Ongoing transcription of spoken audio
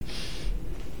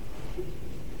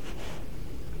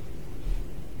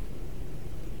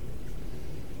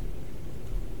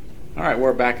All right,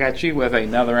 we're back at you with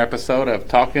another episode of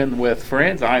Talking with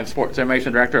Friends. I am Sports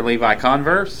Information Director Levi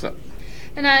Converse.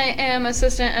 And I am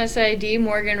Assistant SID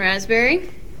Morgan Raspberry.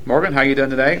 Morgan, how you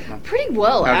doing today? Pretty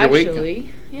well, How's your actually.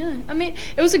 week? Yeah, I mean,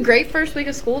 it was a great first week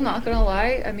of school, not going to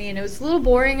lie. I mean, it was a little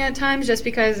boring at times just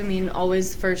because,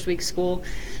 always first week of school,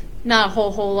 not a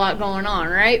whole lot going on,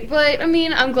 right? But,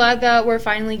 I'm glad that we're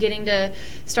finally getting to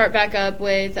start back up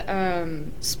with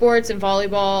sports and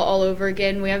volleyball all over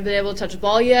again. We haven't been able to touch the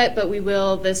ball yet, but we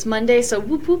will this Monday, so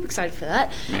whoop whoop, excited for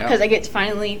that. Because I get to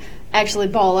finally actually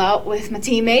ball out with my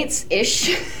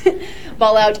teammates-ish.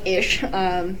 Ball out-ish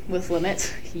with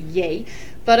limits. Yay.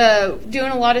 But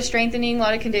doing a lot of strengthening, a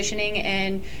lot of conditioning,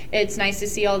 and it's nice to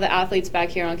see all the athletes back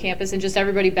here on campus and just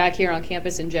everybody back here on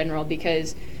campus in general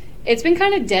because it's been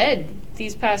kind of dead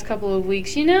these past couple of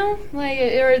weeks, or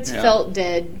it's felt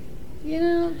dead,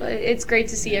 but it's great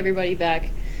to see everybody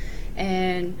back.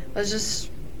 And let's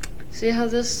just see how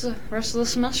this rest of the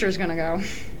semester is going to go.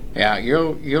 Yeah,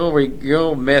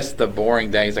 you'll miss the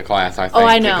boring days of class, I think. Oh,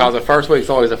 I know. Because the first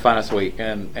week's always the funnest week,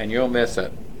 and you'll miss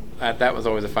it. That was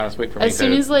always the funnest week for me, as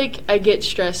soon as I get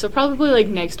stressed, so probably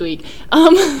next week.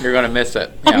 You're going to miss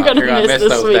it. I'm going to miss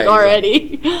this week days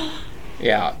already.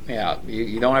 Yeah.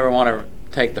 You don't ever want to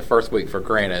take the first week for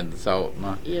granted. So,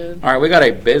 yeah. All right, we got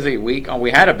a busy week. We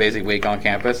had a busy week on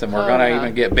campus, and we're going to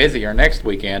even get busier next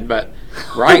weekend. But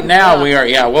right now we are.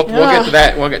 Yeah, we'll get to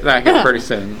that. We'll get to that here pretty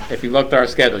soon. If you looked at our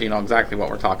schedule, you know exactly what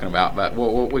we're talking about. But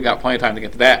we got plenty of time to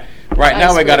get to that. Right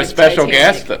now we got a special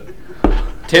guest.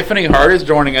 Tiffany Hurt is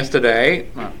joining us today.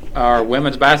 Our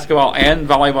women's basketball and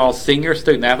volleyball senior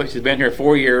student athlete. She's been here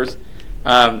 4 years.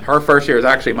 Her first year is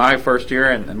actually my first year,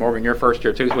 and Morgan, your first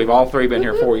year too. So we've all three been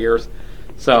here 4 years.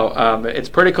 So it's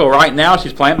pretty cool. Right now,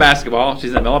 she's playing basketball. She's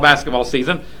in the middle of basketball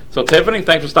season. So Tiffany,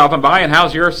 thanks for stopping by. And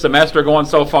how's your semester going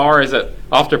so far? Is it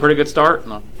off to a pretty good start?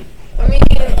 No.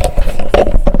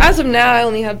 As of now, I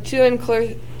only have two in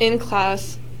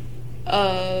class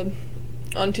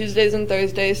on Tuesdays and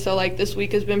Thursdays. So this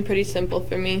week has been pretty simple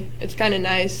for me. It's kind of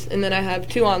nice. And then I have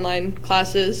 2 online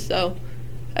classes. So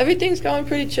everything's going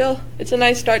pretty chill. It's a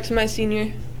nice start to my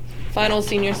final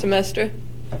senior semester.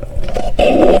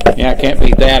 Yeah, can't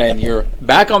beat that. And you're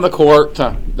back on the court.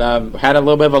 Had a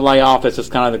little bit of a layoff. This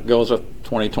just kind of goes with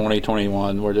 2020,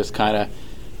 21. We're just kind of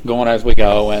going as we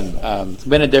go. And it's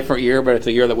been a different year, but it's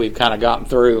a year that we've kind of gotten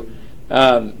through.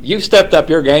 You've stepped up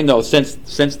your game, though,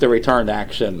 since the return to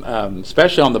action,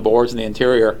 especially on the boards in the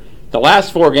interior. The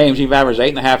last 4 games, you've averaged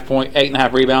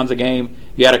 8.5 rebounds a game.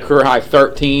 You had a career high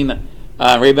 13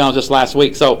 rebounds just last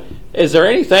week. So is there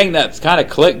anything that's kind of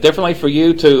clicked differently for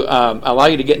you to allow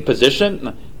you to get in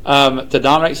position to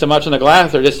dominate so much on the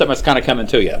glass, or just something that's kind of coming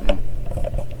to you?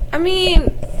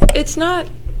 It's not.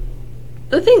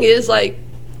 The thing is,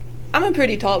 I'm a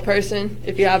pretty tall person,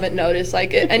 if you haven't noticed.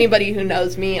 Anybody who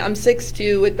knows me, I'm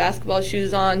 6'2" with basketball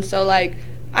shoes on. So, I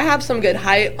have some good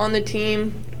height on the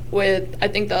team with, I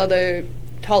think the other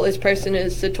tallest person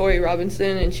is Satori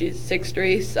Robinson, and she's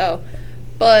 6'3". So,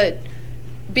 but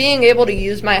being able to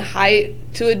use my height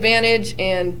to advantage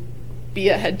and be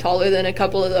a head taller than a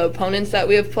couple of the opponents that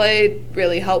we have played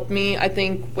really helped me. I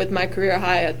think with my career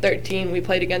high at 13, we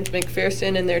played against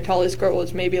McPherson, and their tallest girl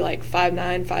was maybe 5'9",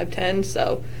 5'10",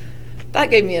 so that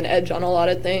gave me an edge on a lot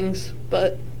of things.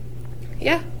 But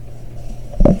yeah.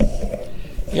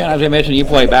 Yeah, as I mentioned, you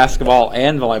play basketball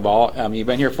and volleyball. You've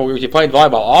been here 4 years. You played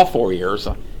volleyball all 4 years.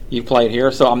 You played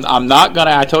here, so I'm not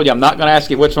gonna. I told you I'm not gonna ask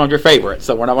you which one's your favorite.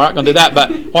 So we're not gonna do that. But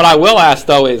what I will ask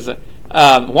though is,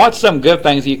 what's some good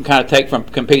things you can kind of take from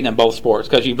competing in both sports?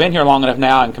 Because you've been here long enough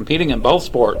now and competing in both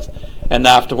sports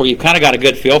enough to where you've kind of got a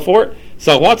good feel for it.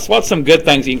 So what's some good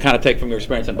things you can kind of take from your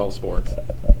experience in both sports?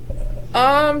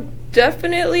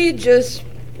 Definitely just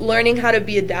learning how to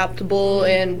be adaptable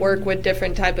and work with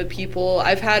different type of people.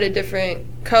 I've had a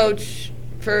different coach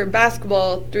for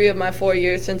basketball 3 of my 4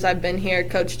 years since I've been here.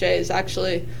 Coach Jay is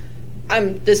actually,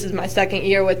 this is my 2nd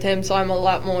year with him, so I'm a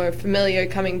lot more familiar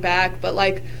coming back. But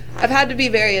I've had to be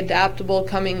very adaptable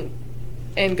coming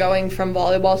and going from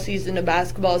volleyball season to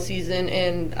basketball season,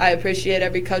 and I appreciate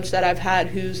every coach that I've had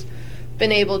who's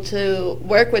been able to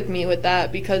work with me with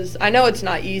that, because I know it's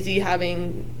not easy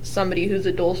having somebody who's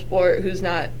a dual sport who's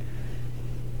not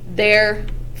there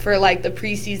for the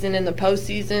preseason and the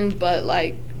postseason, but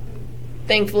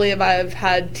thankfully I've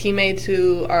had teammates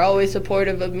who are always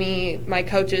supportive of me, my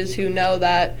coaches who know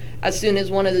that as soon as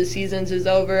one of the seasons is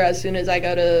over, as soon as I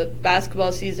go to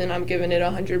basketball season, I'm giving it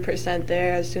 100%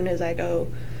 there. As soon as I go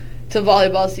to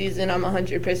volleyball season, I'm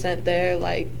 100% there.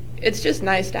 It's just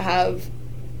nice to have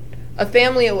a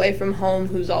family away from home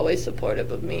who's always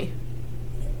supportive of me.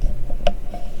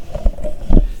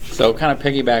 So kind of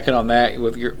piggybacking on that,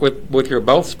 with your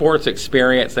both sports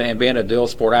experience and being a dual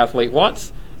sport athlete,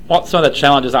 what's some of the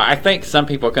challenges? I think some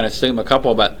people can assume a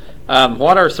couple, but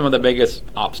what are some of the biggest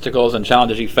obstacles and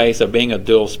challenges you face of being a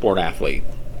dual sport athlete?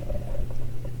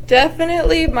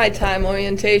 Definitely my time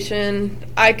orientation.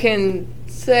 I can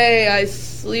say I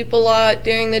sleep a lot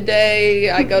during the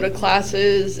day, I go to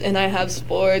classes, and I have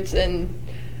sports, and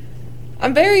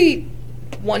I'm very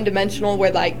one-dimensional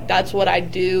where, like, that's what I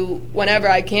do. Whenever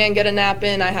I can get a nap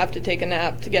in, I have to take a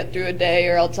nap to get through a day,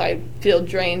 or else I feel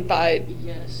drained by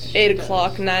 8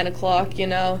 o'clock, 9 o'clock, you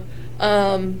know.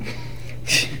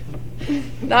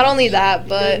 Not only that,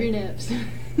 but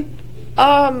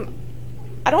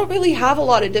I don't really have a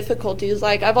lot of difficulties.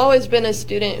 Like, I've always been a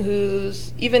student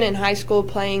who's, even in high school,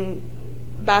 playing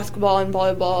basketball and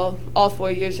volleyball all 4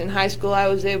 years in high school, I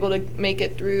was able to make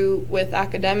it through with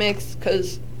academics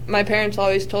because my parents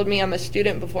always told me I'm a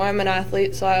student before I'm an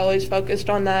athlete, so I always focused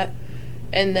on that.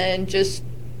 And then just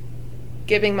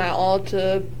giving my all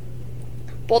to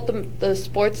both the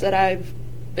sports that I've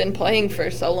been playing for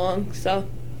so long. So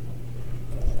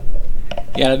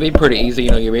yeah, it'd be pretty easy,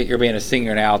 you're being a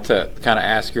senior now, to kind of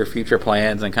ask your future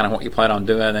plans and kind of what you plan on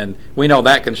doing. And we know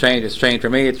that can change. It's changed for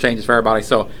me. It changes for everybody.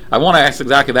 So I want to ask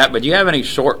exactly that. But do you have any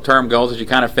short-term goals as you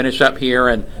kind of finish up here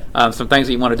and some things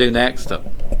that you want to do next?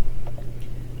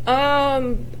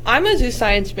 I'm a zoo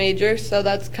science major, so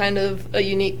that's kind of a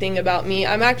unique thing about me.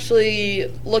 I'm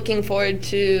actually looking forward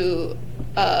to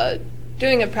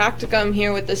doing a practicum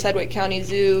here with the Sedgwick County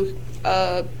Zoo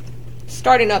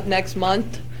starting up next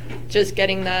month. Just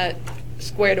getting that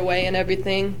squared away and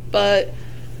everything. But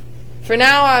for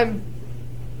now, I'm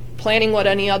planning what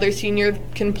any other senior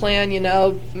can plan,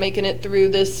 making it through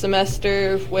this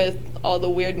semester with all the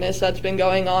weirdness that's been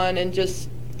going on, and just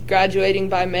graduating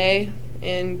by May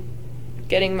and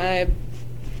getting my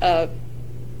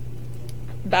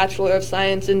Bachelor of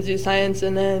Science in Zoo Science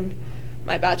and then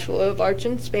my Bachelor of Arts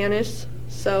in Spanish.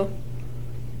 So,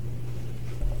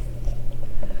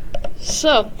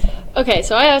 okay,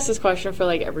 so I asked this question for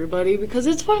everybody because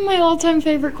it's one of my all-time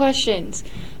favorite questions.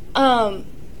 And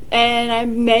I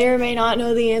may or may not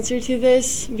know the answer to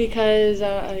this because,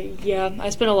 I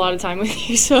spent a lot of time with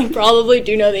you, so I probably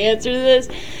do know the answer to this.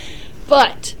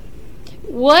 But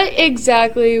what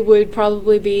exactly would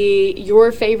probably be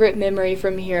your favorite memory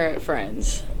from here at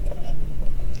Friends?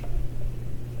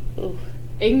 Ooh.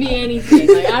 It can be anything.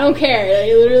 I don't care.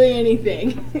 Literally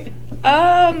anything.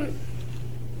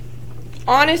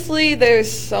 Honestly, there's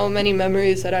so many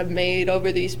memories that I've made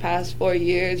over these past 4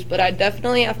 years, but I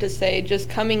definitely have to say just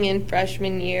coming in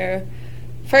freshman year,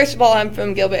 first of all, I'm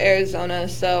from Gilbert, Arizona,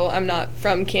 so I'm not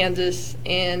from Kansas,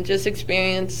 and just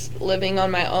experience living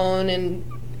on my own and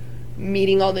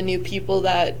meeting all the new people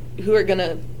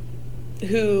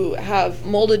who have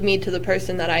molded me to the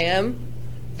person that I am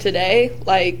today,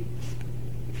 like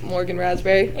Morgan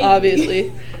Raspberry,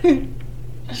 obviously.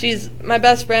 She's my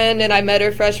best friend, and I met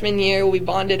her freshman year. We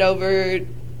bonded over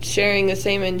sharing the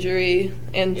same injury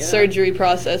and surgery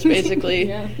process, basically.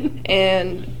 Yeah.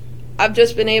 And I've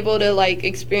just been able to,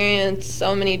 experience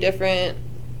so many different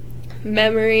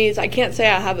memories. I can't say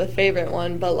I have a favorite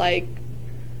one, but,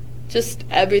 just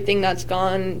everything that's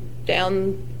gone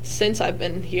down since I've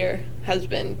been here has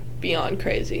been beyond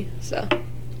crazy, so.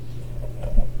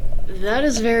 That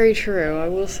is very true. I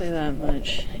will say that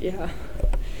much. Yeah.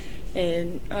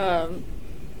 And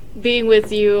being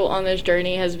with you on this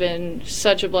journey has been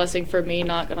such a blessing for me,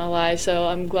 not gonna lie. So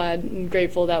I'm glad and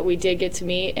grateful that we did get to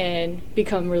meet and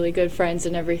become really good friends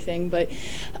and everything. But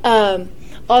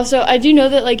also, I do know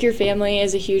that your family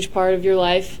is a huge part of your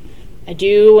life. I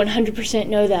do 100%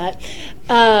 know that.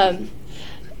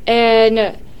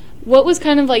 And what was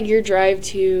kind of your drive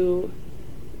to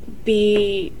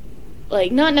be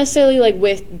not necessarily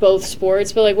with both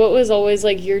sports, but what was always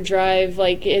your drive?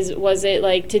 Was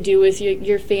it to do with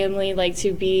your family,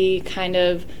 to be kind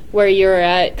of where you're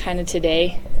at kind of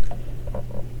today?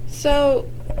 So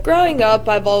growing up,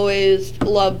 I've always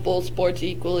loved both sports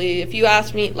equally. If you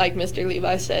ask me, like Mr.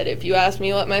 Levi said, if you ask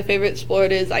me what my favorite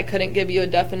sport is, I couldn't give you a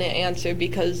definite answer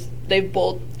because they've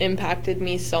both impacted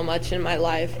me so much in my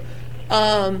life.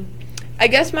 I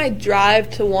guess my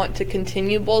drive to want to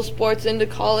continue both sports into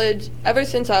college, ever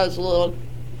since I was a little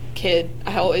kid,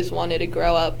 I always wanted to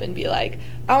grow up and be I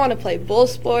want to play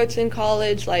both sports in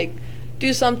college,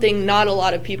 do something not a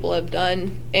lot of people have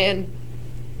done. And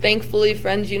thankfully,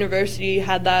 Friends University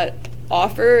had that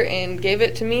offer and gave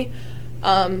it to me.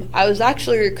 I was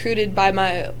actually recruited by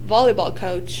my volleyball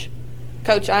coach,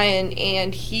 Coach Ian,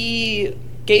 and he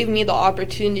gave me the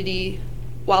opportunity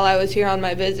while I was here on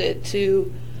my visit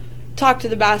to talk to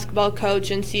the basketball coach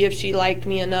and see if she liked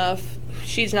me enough,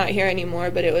 she's not here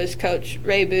anymore, but it was Coach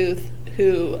Ray Booth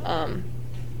who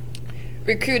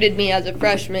recruited me as a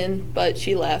freshman, but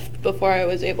she left before I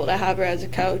was able to have her as a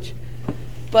coach.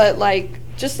 But, like,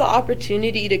 just the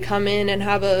opportunity to come in and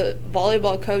have a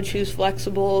volleyball coach who's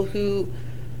flexible, who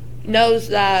knows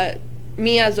that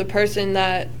me as a person,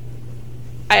 that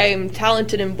I am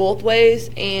talented in both ways,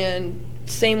 and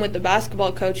same with the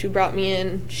basketball coach who brought me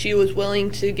in. She was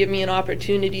willing to give me an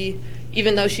opportunity,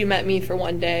 even though she met me for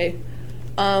one day.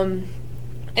 And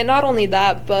not only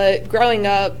that, but growing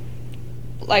up,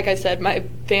 like I said, my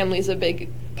family's a big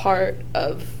part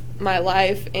of my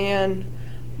life, and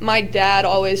my dad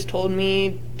always told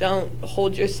me, don't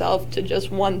hold yourself to just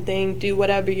one thing, do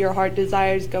whatever your heart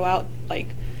desires, go out, like,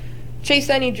 chase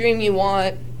any dream you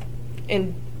want,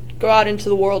 and go out into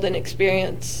the world and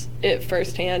experience it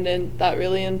firsthand, and that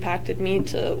really impacted me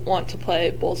to want to play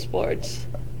both sports.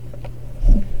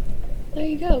 There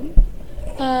you go.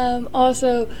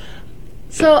 Also,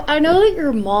 so I know that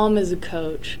your mom is a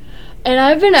coach, and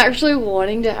I've been actually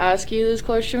wanting to ask you this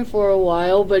question for a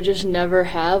while, but just never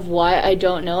have. Why, I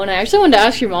don't know. And I actually wanted to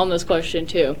ask your mom this question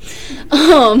too.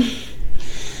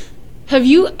 Have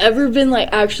you ever been, like,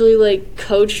 actually, like,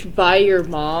 coached by your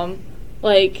mom?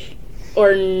 Like,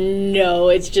 or no,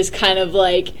 it's just kind of,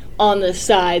 like, on the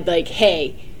side, like,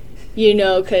 hey, you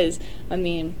know, because, I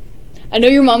mean, I know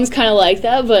your mom's kind of like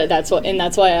that, but that's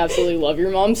why I absolutely love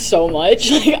your mom so much.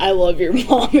 Like, I love your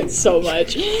mom so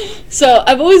much. So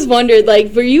I've always wondered,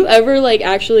 like, were you ever, like,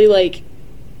 actually, like,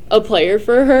 a player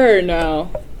for her or no?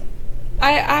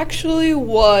 I actually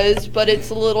was, but it's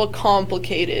a little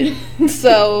complicated.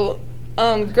 So,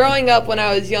 growing up when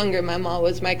I was younger, my mom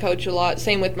was my coach a lot.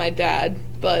 Same with my dad,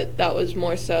 but that was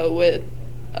more so with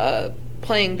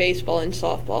playing baseball and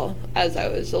softball as I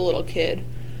was a little kid.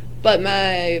 But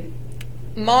my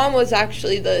mom was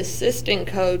actually the assistant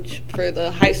coach for the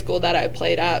high school that I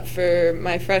played at for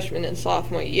my freshman and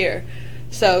sophomore year.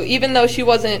 So even though she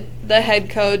wasn't the head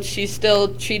coach, she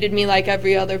still treated me like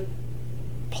every other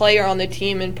player on the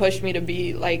team and pushed me to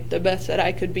be, like, the best that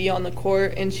I could be on the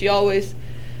court. And she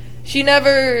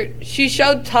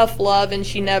showed tough love, and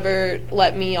she never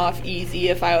let me off easy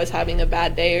if I was having a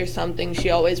bad day or something. She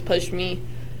always pushed me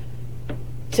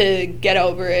to get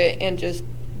over it and just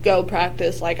go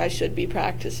practice like I should be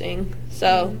practicing.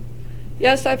 So,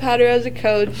 yes, I've had her as a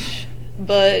coach,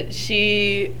 but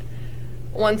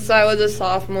once I was a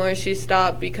sophomore, she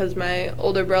stopped because my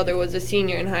older brother was a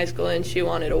senior in high school and she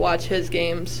wanted to watch his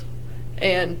games.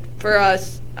 And for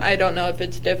us, I don't know if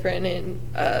it's different in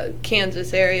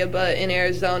Kansas area, but in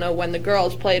Arizona, when the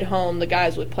girls played home, the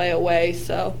guys would play away.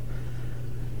 So,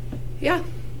 yeah.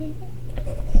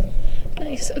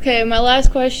 Nice. Okay, my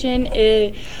last question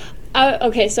is,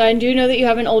 okay, so I do know that you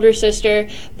have an older sister,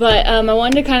 but I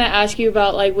wanted to kind of ask you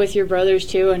about, like, with your brothers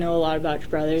too. I know a lot about your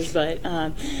brothers, but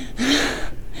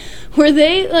were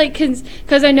they, like,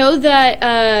 because I know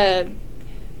that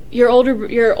your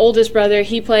oldest brother,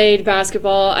 he played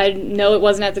basketball. I know it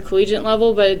wasn't at the collegiate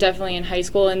level, but definitely in high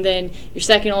school. And then your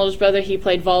second oldest brother, he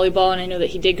played volleyball, and I know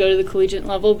that he did go to the collegiate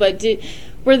level. But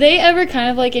were they ever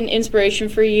kind of like an inspiration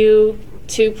for you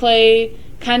to play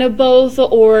kind of both,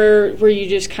 or were you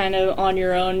just kind of on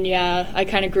your own? Yeah, I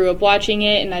kind of grew up watching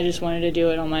it, and I just wanted to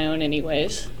do it on my own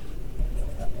anyways.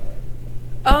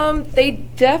 They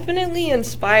definitely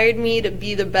inspired me to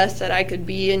be the best that I could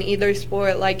be in either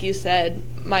sport. Like you said,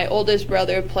 my oldest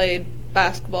brother played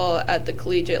basketball at the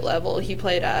collegiate level. He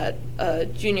played at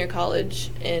junior college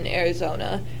in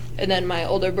Arizona. And then my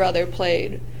older brother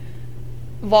played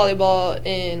volleyball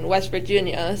in West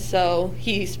Virginia, so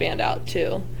he spanned out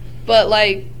too. But,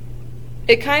 like,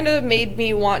 it kind of made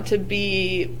me want to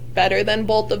be better than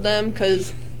both of them,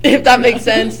 because, if that makes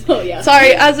sense. Oh, yeah.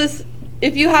 Sorry,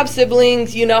 if you have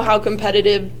siblings, you know how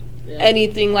competitive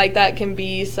anything like that can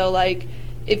be. So, like,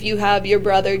 if you have your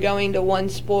brother going to one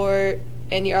sport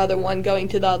and your other one going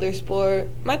to the other sport,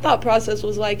 my thought process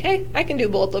was like, hey, I can do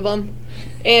both of them.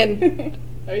 And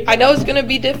I know it's going to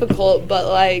be difficult, but,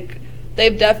 like,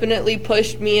 they've definitely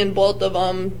pushed me in both of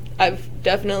them. I've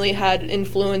definitely had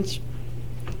influence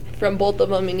from both of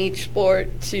them in each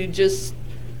sport to just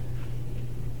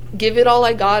give it all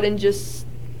I got and just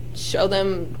show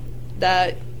them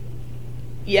that,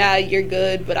 yeah, you're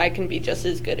good, but I can be just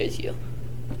as good as you.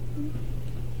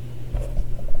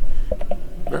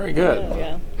 Very good.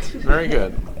 Yeah. Very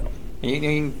good. You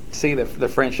can see the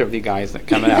friendship of you guys that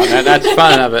coming out. That's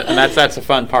fun of it, and that's a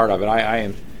fun part of it.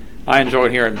 I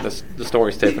enjoyed hearing the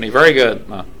stories, Tiffany. Very good.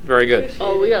 Very good.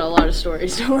 Oh, we got a lot of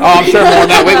stories. Oh, I'm sure more than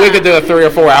that. We could do a 3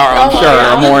 or 4 hour, I'm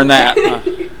sure, or more than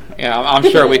that. Yeah, I'm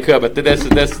sure we could, but this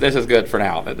is good for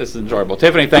now. This is enjoyable.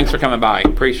 Tiffany, thanks for coming by.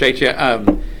 Appreciate you.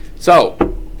 So,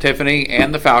 Tiffany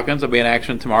and the Falcons will be in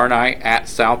action tomorrow night at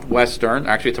Southwestern.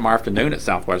 Actually, tomorrow afternoon at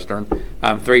Southwestern,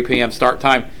 3 p.m. start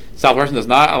time. Southwestern does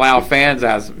not allow fans,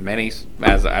 as many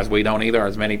as we don't either,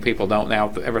 as many people don't now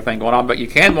with everything going on. But you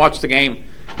can watch the game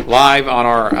live on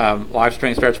our live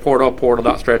stream Stretch portal,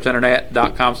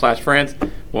 portal.stretchinternet.com/friends.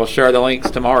 We'll share the links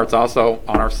tomorrow. It's also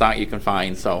on our site you can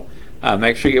find. So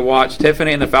make sure you watch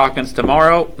Tiffany and the Falcons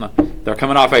tomorrow. They're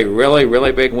coming off a really,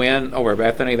 really big win over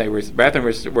Bethany. Bethany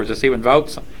was receiving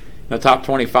votes in the top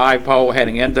 25 poll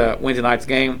heading into Wednesday night's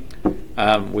game.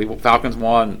 Falcons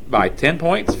won by 10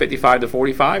 points,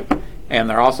 55-45, and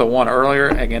they're also won earlier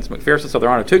against McPherson. So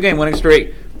they're on a 2-game winning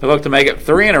streak. They look to make it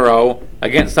 3 in a row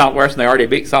against Southwestern. They already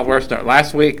beat Southwestern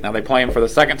last week. Now they play them for the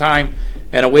second time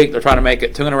in a week. They're trying to make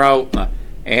it 2 in a row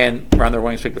and run their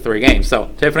winning streak to 3 games. So,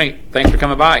 Tiffany, thanks for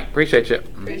coming by. Appreciate you.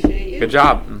 Appreciate you. Good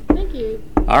job. Thank you.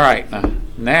 All right.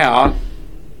 Now,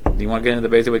 do you want to get into the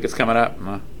busy week that's coming up?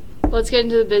 Let's get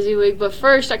into the busy week, but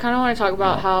first I kind of want to talk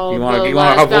about how you want to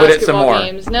last avoid it some basketball more.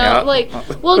 games. No, Yeah.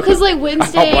 because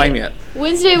Wednesday. I don't blame you.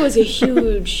 Wednesday was a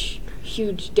huge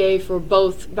day for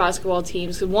both basketball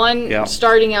teams. One Yeah.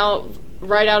 starting out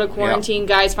right out of quarantine,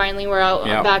 guys finally were out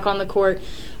back on the court.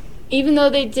 Even though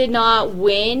they did not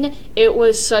win, it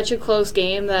was such a close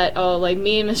game that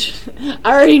me and Mr.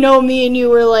 I already know me and you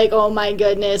were like, oh my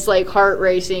goodness, like heart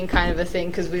racing kind of a thing,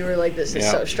 because we were like, this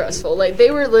is so stressful. Like they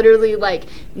were literally like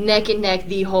neck and neck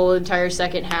the whole entire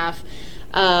second half.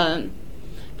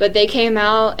 But they came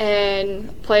out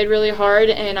and played really hard,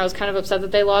 and I was kind of upset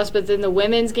that they lost. But then the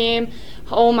women's game,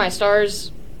 oh my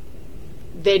stars,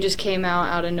 they just came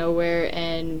out of nowhere,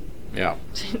 and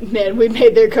man, we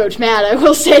made their coach mad. I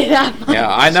will say that much. Yeah,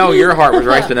 I know your heart was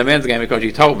racing in the men's game because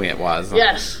you told me it was.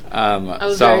 Yes. I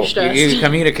was so very stressed. You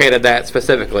communicated that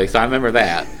specifically, so I remember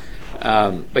that.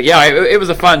 But yeah, it was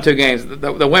a fun 2 games.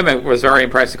 The women was very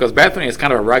impressive because Bethany is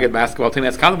kind of a rugged basketball team.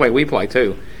 That's kind of the way we play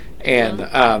too, and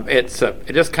it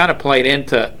just kind of played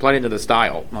into the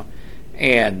style.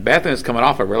 And Bethany's coming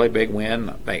off a really big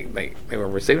win. They were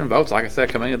receiving votes, like I said,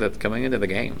 coming into the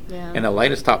game. Yeah. In the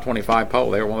latest top 25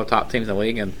 poll, they were one of the top teams in the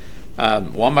league, and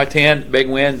won by 10, big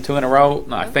win, 2 in a row.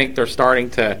 And I think they're starting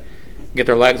to get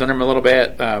their legs under them a little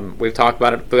bit. We've talked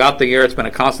about it throughout the year. It's been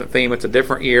a constant theme. It's a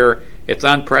different year. It's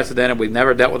unprecedented. We've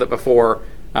never dealt with it before.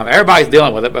 Everybody's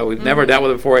dealing with it, but we've never dealt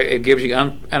with it before. It gives you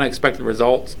unexpected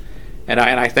results. And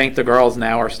I think the girls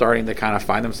now are starting to kind of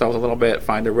find themselves a little bit,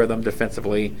 find their rhythm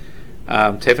defensively.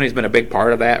 Tiffany's been a big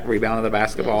part of that, rebounding the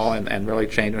basketball and really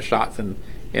changing shots in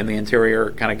the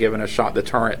interior, kind of giving a shot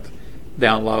deterrent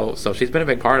down low. So she's been a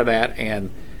big part of that, and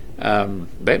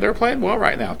they're playing well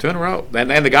right now, 2 in a row.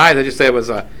 And the guys, I just said, was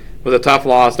a tough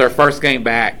loss. Their first game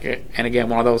back, and again,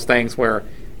 one of those things where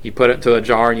you put it into a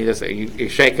jar and you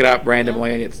shake it up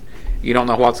randomly, and you don't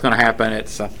know what's going to happen.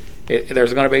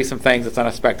 There's going to be some things that's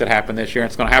unexpected happen this year.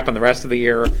 It's going to happen the rest of the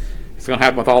year. It's going to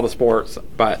happen with all the sports,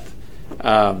 but.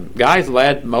 Guys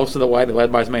led most of the way. They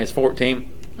led by as many as 14.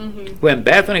 When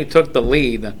Bethany took the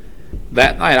lead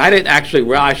that night, I should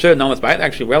have known this, but I didn't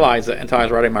actually realize it until I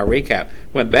was writing my recap.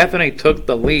 When Bethany took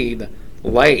the lead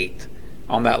late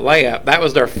on that layup, that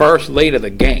was their first lead of the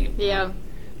game. Yeah.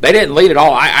 They didn't lead at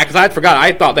all. Because I forgot.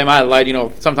 I thought they might have led,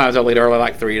 sometimes they'll lead early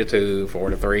like 3-2,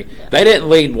 4-3. Yeah. They didn't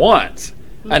lead once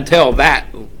until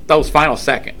those final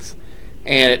seconds.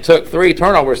 And it took 3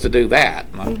 turnovers to do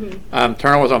that.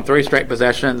 Turnovers on 3 straight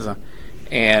possessions,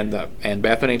 and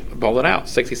Bethany pulled it out,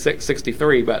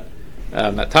 66-63. But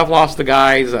a tough loss to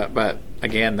guys. But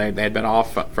again, they had been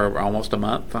off for almost a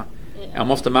month.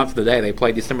 Almost a month to the day. They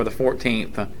played December the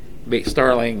 14th, beat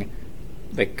Sterling.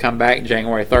 They come back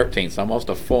January 13th, so almost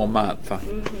a full month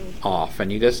off.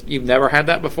 And you've never had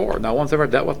that before. No one's ever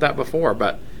dealt with that before.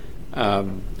 But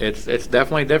it's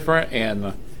definitely different,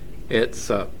 and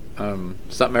it's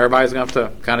something everybody's going to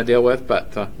have to kind of deal with,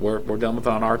 but we're dealing with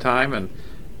it on our time. And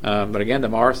but again,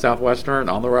 tomorrow, Southwestern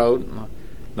on the road,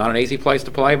 not an easy place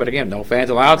to play, but again, no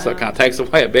fans allowed, so it kind of takes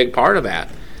away a big part of that.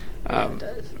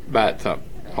 But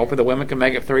hopefully the women can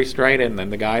make it 3 straight, and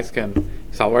then the guys can.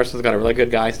 Southwestern's got a really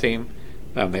good guys team.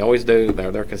 They always do.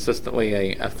 They're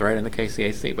consistently a threat in the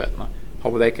KCAC, but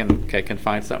hopefully they can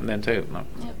find something then too.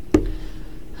 Yep.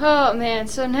 Oh, man,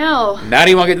 so now do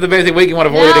you want to get to the busy week? You want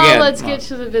to avoid it again? Let's get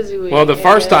to the busy week. Well, the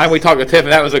first time we talked to Tiffany,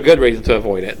 that was a good reason to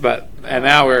avoid it. And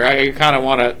now I kind of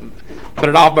want to put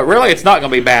it off. But really, it's not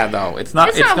going to be bad, though. It's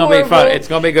going to be fun. It's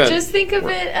going to be good. Just think of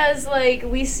it as like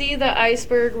we see the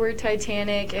iceberg, we're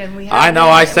Titanic, and we haven't. I know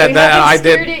I said that. I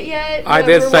did. I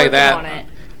did say that.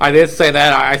 I did say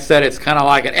that. I said it's kind of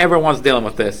like, and everyone's dealing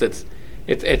with this.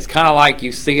 It's kind of like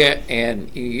you see it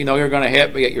and you know you're going to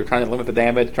hit, but yet you're trying to limit the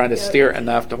damage, trying to steer it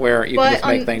enough to where you can just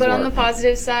make things work. But on the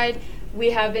positive side,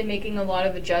 we have been making a lot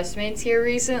of adjustments here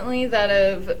recently that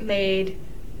have made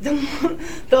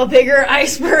the bigger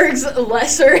icebergs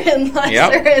lesser and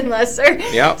lesser and lesser.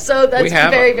 Yep. So that's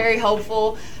very, very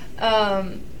helpful.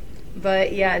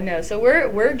 But yeah, no. So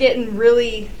we're getting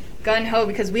really gun ho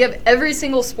because we have every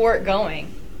single sport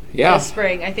going this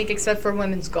spring. I think except for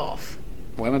women's golf.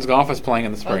 Women's golf is playing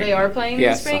in the spring. Oh, they are playing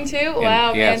in the spring too?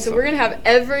 Wow, man. So we're gonna have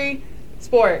every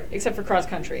sport except for cross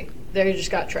country. They just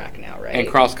got track now, right? And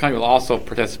cross country will also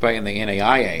participate in the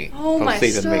NAIA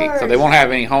postseason meet. So they won't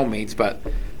have any home meets, but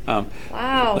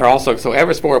wow. They're also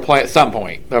every sport will play at some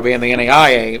point. They'll be in the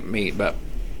NAIA meet, but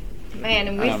man,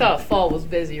 and we thought fall was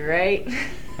busy, right?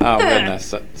 Oh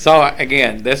goodness! So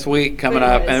again, this week coming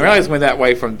up, and really it's going to be that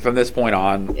way from this point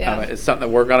on. Yeah. It's something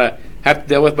that we're going to have to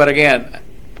deal with. But again,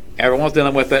 everyone's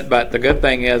dealing with it. But the good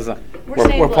thing is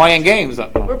we're playing games.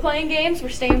 We're playing games. We're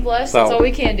staying blessed. That's all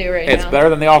we can do right now. It's better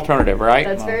than the alternative, right?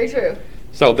 That's very true.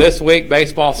 So this week,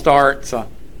 baseball starts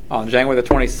on January the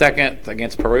 22nd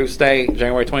against Peru State.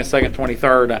 January 22nd,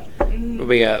 23rd will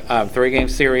be a 3-game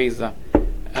series at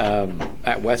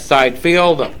Westside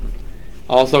Field.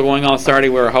 Also going on Saturday,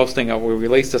 we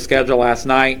released a schedule last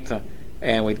night,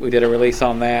 and we did a release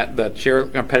on that. The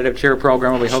competitive cheer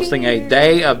program will be hosting a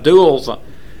day of duels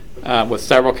with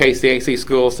several KCAC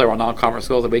schools, several non-conference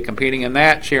schools will be competing in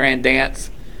that. Cheer and dance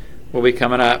will be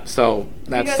coming up. So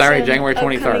that's Saturday, January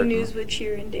 23rd. Upcoming news with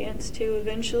cheer and dance too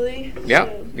eventually. Yep,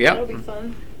 so yep. That'll be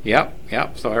fun.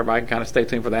 Yep. So everybody can kind of stay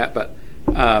tuned for that. But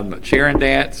cheer and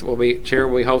dance will be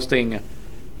hosting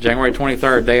January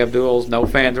 23rd, day of duels. No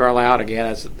fans are allowed.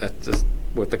 Again, that's just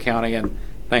with the county and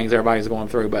things everybody's going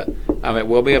through. But it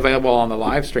will be available on the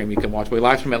live stream. You can watch. We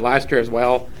live streamed it last year as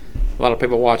well. A lot of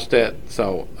people watched it.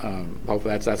 So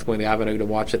hopefully that's going to be the avenue to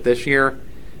watch it this year.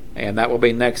 And that will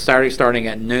be next Saturday starting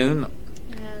at noon.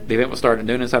 The event will start at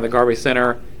noon inside the Garvey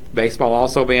Center. Baseball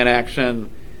also be in action.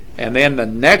 And then the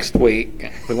next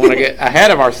week, we want to get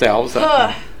ahead of ourselves.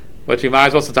 But you might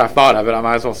as well, since I thought of it, I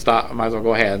might as well stop. I might as well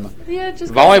go ahead.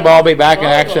 Just volleyball will be back in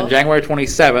action January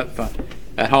 27th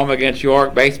at home against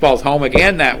York. Baseball's home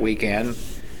again that weekend.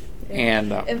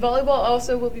 And volleyball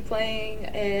also will be playing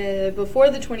before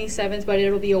the 27th, but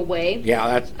it'll be away.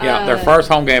 Yeah, their first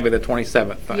home game will be the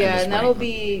 27th. And that'll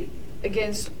be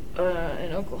against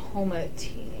an Oklahoma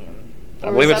team. I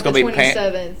believe it's going to be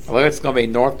 27th. I believe it's going to be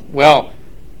North. Well,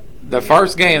 the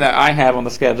first game that I have on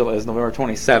the schedule is November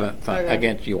 27th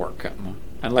against York.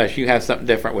 Unless you have something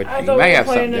different, which you may have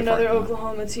something different. I thought we were playing another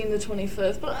Oklahoma team the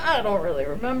 25th, but I don't really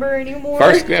remember anymore.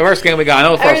 First game we got, I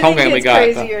know the first home game we got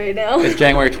crazy right now. is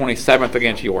January 27th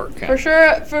against York. For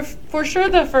sure,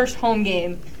 the first home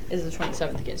game is the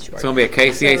 27th against York. It's going to be a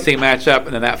KCAC matchup,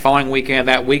 and then that following weekend,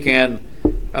 of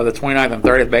the 29th and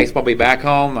 30th, baseball will be back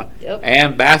home,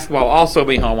 and basketball will also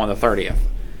be home on the 30th.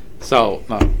 So,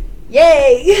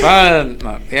 yay! Fun,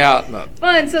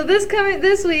 Fun. So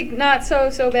this week, not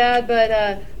so bad,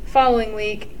 but following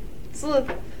week, it's a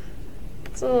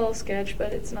little sketch,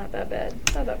 but it's not that bad.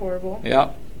 It's not that horrible.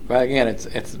 Yep. But again,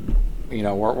 it's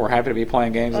we're happy to be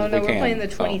playing games as we can. We're playing the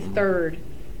 23rd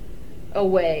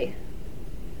away.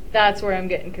 That's where I'm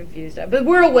getting confused at. But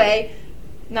we're away,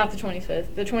 not the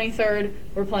 25th. The 23rd,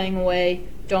 we're playing away.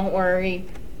 Don't worry,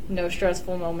 no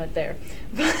stressful moment there.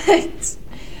 But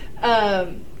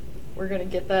we're gonna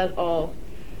get that all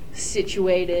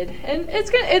situated, and it's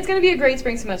gonna be a great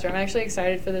spring semester. I'm actually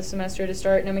excited for this semester to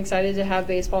start, and I'm excited to have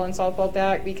baseball and softball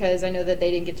back because I know that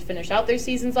they didn't get to finish out their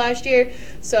seasons last year.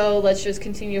 So let's just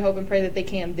continue to hope and pray that they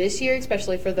can this year,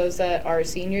 especially for those that are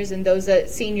seniors and those that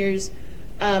seniors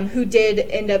who did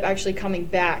end up actually coming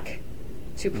back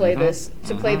to play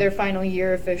play their final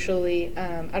year officially.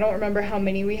 I don't remember how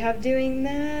many we have doing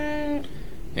that.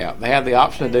 Yeah, they have the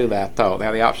option to do that, though. They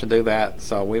have the option to do that.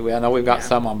 So I know we've got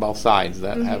some on both sides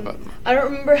that have it. I don't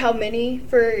remember how many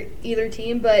for either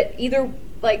team, but either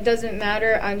doesn't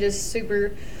matter. I'm just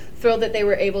super thrilled that they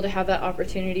were able to have that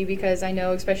opportunity because I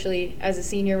know, especially as a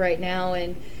senior right now,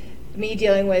 and me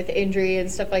dealing with injury and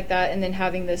stuff like that, and then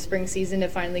having the spring season to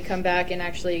finally come back and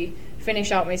actually finish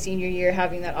out my senior year,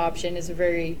 having that option is a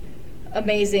very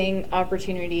amazing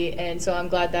opportunity. And so I'm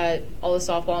glad that all the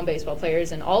softball and baseball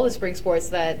players and all the spring sports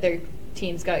that their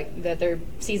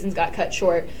seasons got cut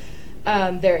short,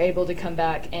 they're able to come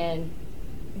back and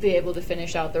be able to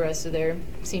finish out the rest of their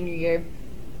senior year.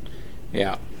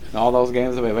 Yeah. And all those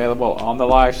games will be available on the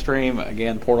live stream.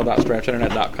 Again,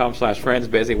 portal.stretchinternet.com/friends.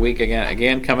 Busy week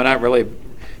again coming up. Really,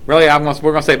 we're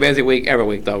gonna say busy week every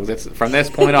week though. It's from this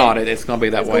point on, it's gonna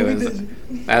be that way.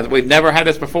 As we've never had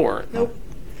this before. Nope.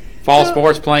 Fall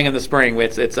sports playing in the spring.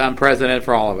 It's unprecedented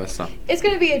for all of us. So. It's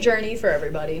going to be a journey for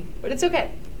everybody, but it's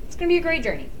okay. It's going to be a great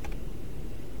journey.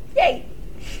 Yay!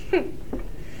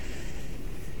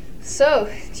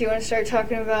 So, do you want to start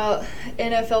talking about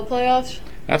NFL playoffs?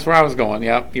 That's where I was going.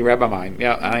 Yep, you read my mind.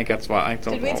 Yeah, I think that's what I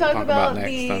think. Did we talk about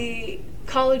the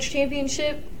college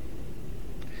championship?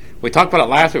 We talked about it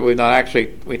last week. We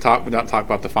don't talk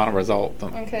about the final result.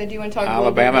 Okay. Do you want to talk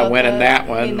Alabama about winning that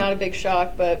one? I mean, not a big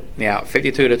shock, but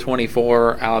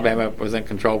 52-24. Alabama was in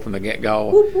control from the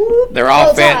get-go. Their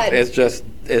offense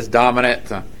is dominant.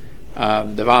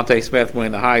 Devontae Smith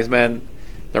winning the Heisman.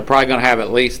 They're probably going to have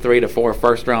at least 3 to 4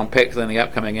 first-round picks in the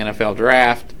upcoming NFL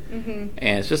draft. Mm-hmm.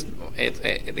 And it's just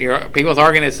people's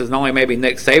arguing this is not only maybe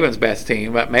Nick Saban's best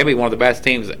team, but maybe one of the best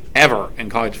teams ever in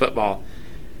college football.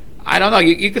 I don't know.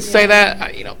 You could say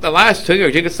that. The last 2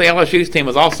 years, you could say LSU's team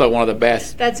was also one of the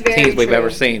best teams we've ever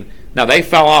seen. Now, they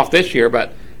fell off this year,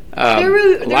 but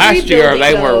they're last year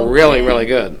they were really, really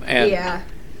good. And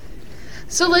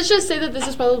so let's just say that this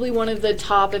is probably one of the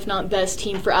top, if not best,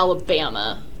 team for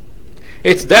Alabama.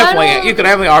 It's definitely, you could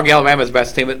definitely argue Alabama's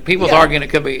best team, but people's arguing it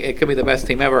could be the best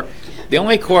team ever. The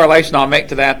only correlation I'll make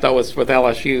to that, though, is with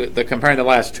LSU, comparing the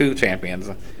last 2 champions,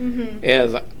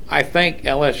 is I think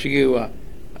LSU,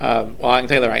 well, I can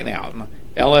tell you that right now,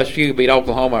 LSU beat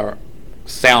Oklahoma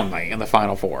soundly in the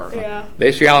Final Four. Yeah.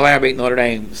 This year, Alabama beat Notre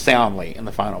Dame soundly in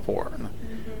the Final Four.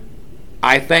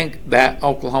 I think that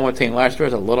Oklahoma team last year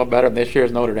is a little better than this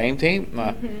year's Notre Dame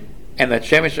team. In the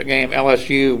championship game,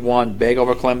 LSU won big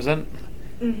over Clemson.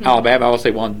 Alabama obviously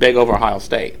won big over Ohio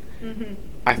State.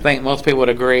 I think most people would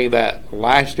agree that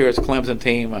last year's Clemson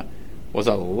team was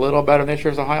a little better than this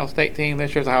year's Ohio State team.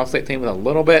 This year's Ohio State team was a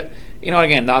little bit,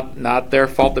 again, not their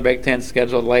fault. The Big Ten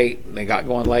scheduled late. They got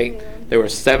going late. They were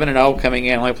 7-0 coming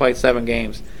in, only played 7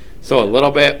 games. So a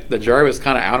little bit, the jury was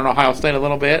kind of out on Ohio State a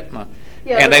little bit.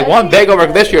 And they won big over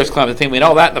this year's Clemson team. We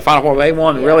know that in the Final Four. They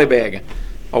won really big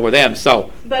over them.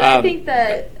 So, but I think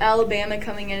that Alabama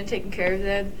coming in and taking care of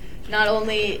them, not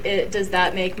only does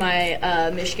that make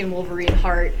my Michigan Wolverine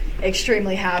heart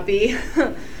extremely happy.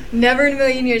 Never in a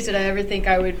million years did I ever think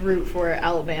I would root for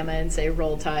Alabama and say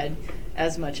Roll Tide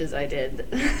as much as I did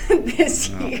this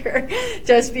year,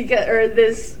 just because, or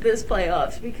this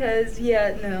playoffs, because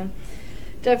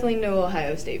definitely no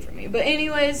Ohio State for me. But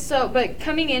anyways, but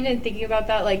coming in and thinking about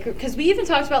that, because we even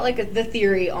talked about the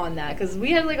theory on that, because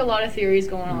we had a lot of theories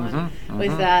going on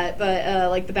with that,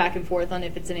 but the back and forth on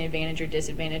if it's an advantage or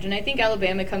disadvantage. And I think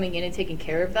Alabama coming in and taking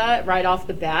care of that right off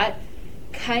the bat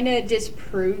kind of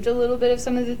disproved a little bit of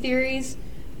some of the theories,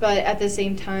 but at the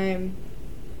same time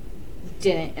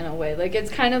didn't, in a way. It's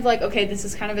kind of okay, this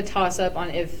is kind of a toss-up on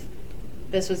if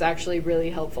this was actually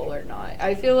really helpful or not.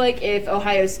 I feel like if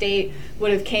Ohio State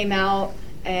would have came out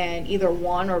and either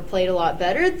won or played a lot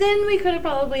better, then we could have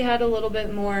probably had a little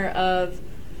bit more of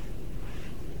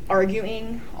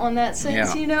arguing on that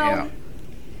sense,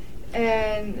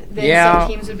 And then some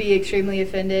teams would be extremely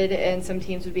offended and some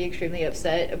teams would be extremely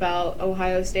upset about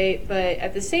Ohio State. But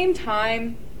at the same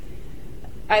time,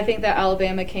 I think that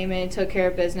Alabama came in and took care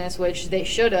of business, which they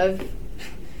should have,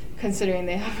 considering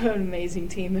they have an amazing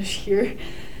team this year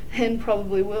and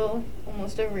probably will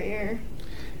almost every year.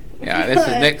 Yeah, this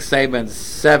is Nick Saban's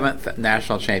 7th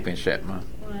national championship. Wow.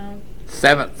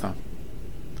 7th.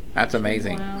 That's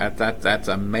amazing. Wow. That's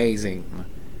amazing.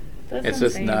 That's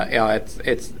insane.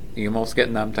 It's you almost get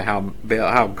numb to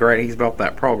how great he's built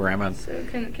that program. And so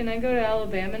can I go to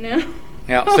Alabama now?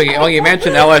 Yeah. So you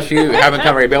mentioned LSU having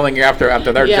come a rebuilding year after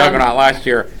their juggernaut last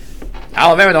year.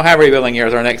 Alabama don't have rebuilding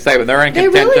years or Nick Saban. They're in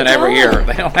contention every year.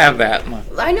 They don't have that.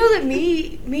 I know that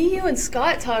me, you, and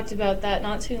Scott talked about that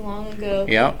not too long ago.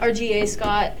 Yeah. Our GA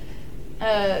Scott,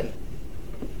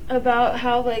 about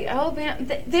how Alabama,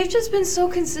 they've just been so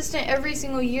consistent every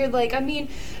single year.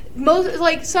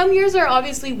 Some years are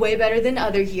obviously way better than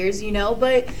other years,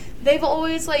 but they've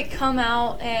always come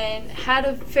out and had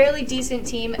a fairly decent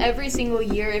team every single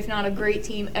year, if not a great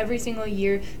team every single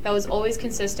year that was always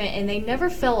consistent, and they never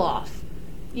fell off.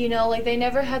 They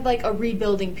never had a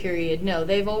rebuilding period. No,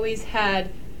 they've always had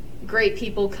great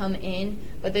people come in,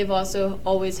 but they've also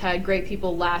always had great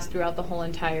people last throughout the whole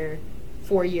entire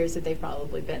 4 years that they've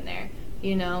probably been there.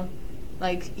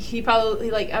 He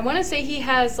probably, I want to say he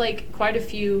has quite a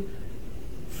few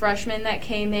freshmen that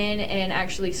came in and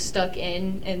actually stuck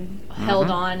in and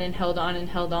held on and held on and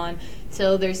held on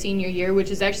till their senior year,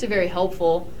 which is actually very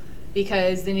helpful,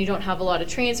 because then you don't have a lot of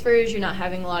transfers. You're not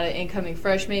having a lot of incoming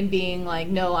freshmen being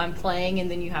no, I'm playing, and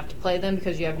then you have to play them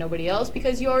because you have nobody else,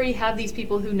 because you already have these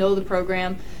people who know the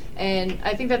program. And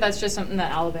I think that that's just something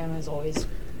that Alabama has always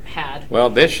had. Well,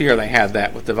 this year they had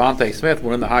that with Devontae Smith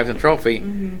winning the Heisman Trophy.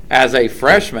 As a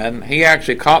freshman, he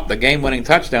actually caught the game-winning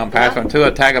touchdown pass from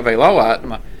Tua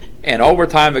Tagovailoa. in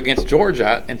overtime against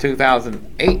Georgia in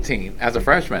 2018 as a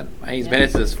freshman. He's been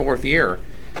into his 4th year.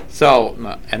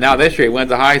 So, and now this year he wins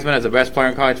the Heisman as the best player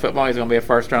in college football. He's going to be a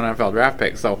first-round NFL draft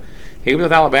pick. So, he was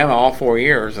with Alabama all 4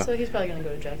 years. So he's probably going to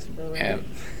go to Jacksonville, right? And,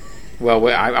 well,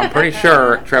 I'm pretty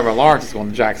sure Trevor Lawrence is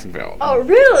going to Jacksonville. Oh,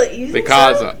 really? You think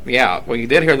because, so? well, you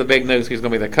did hear the big news. He's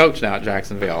going to be the coach now at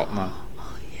Jacksonville.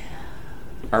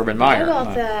 Urban Meyer. What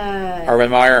about that? Urban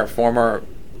Meyer, former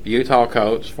Utah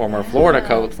coach, former Florida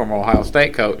coach, former Ohio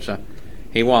State coach.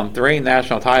 He won 3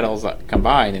 national titles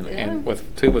combined, and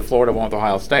with 2 with Florida, 1 with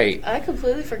Ohio State. I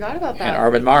completely forgot about that. And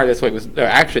Urban Meyer this week was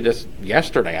actually just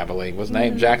yesterday, I believe, was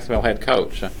named Jacksonville head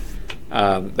coach. They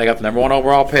got the number 1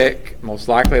 overall pick. Most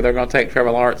likely, they're going to take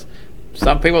Trevor Lawrence.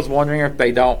 Some people's wondering if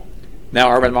they don't. Now,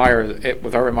 Urban Meyer,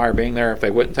 with Urban Meyer being there, if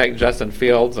they wouldn't take Justin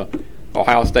Fields,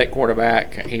 Ohio State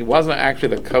quarterback. He wasn't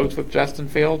actually the coach with Justin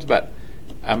Fields, but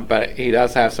he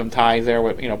does have some ties there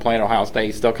with playing Ohio State.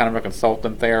 He's still kind of a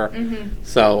consultant there.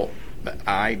 So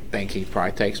I think he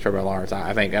probably takes Trevor Lawrence.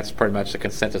 I think that's pretty much the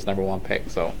consensus number 1 pick.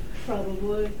 So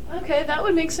probably. Okay, that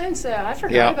would make sense. I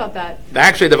forgot about that.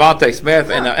 Actually, Devontae Smith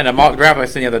in a mock draft I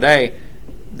seen the other day,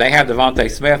 they have Devontae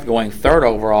Smith going 3rd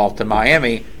overall to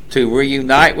Miami to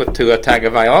reunite with Tua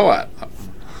Tagovailoa.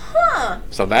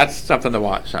 So that's something to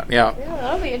watch. Yeah,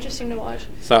 that'll be interesting to watch.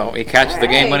 So he catches the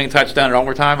game-winning touchdown in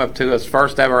overtime of Tua's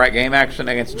first ever game action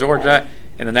against Georgia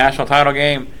in the national title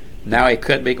game. Now he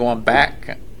could be going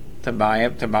back to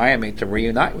Miami to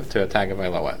reunite with Tua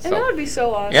Tagovailoa. And that would be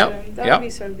so awesome. That would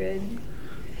be so good.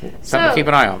 Something to keep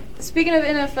an eye on. Speaking of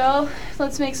NFL,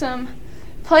 let's make some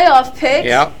playoff picks.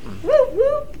 Yep. Woo,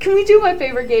 woo. Can we do my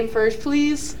favorite game first,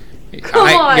 please? Come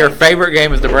on. Your favorite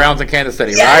game is the Browns in Kansas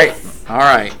City, yes! right? All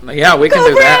right. Yeah, we can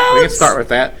do that. We can start with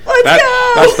that. Let's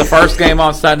go! That's the first game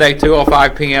on Sunday,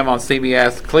 2:05 p.m. on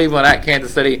CBS. Cleveland at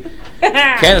Kansas City.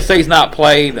 Kansas City's not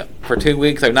played for 2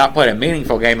 weeks. They've not played a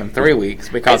meaningful game in 3 weeks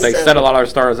because they set a lot of their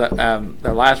stars at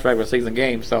their last regular season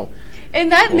game. And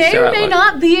that may or may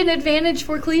not be an advantage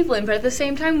for Cleveland, but at the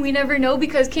same time, we never know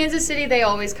because Kansas City, they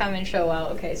always come and show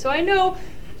out. Okay, so I know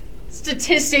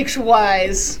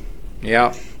statistics-wise,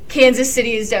 Kansas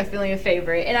City is definitely a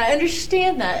favorite, and I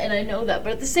understand that, and I know that.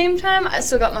 But at the same time, I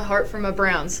still got my heart for my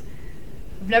Browns.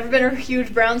 I've never been a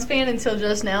huge Browns fan until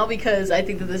just now because I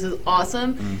think that this is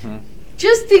awesome.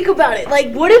 Just think about it.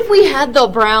 Like, what if we had the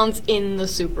Browns in the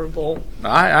Super Bowl?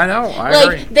 I know. I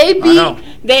agree. If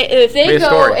they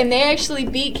go and they actually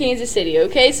beat Kansas City,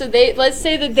 okay? So let's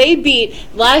say that they beat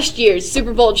last year's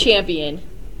Super Bowl champion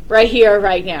right here,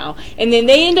 right now, and then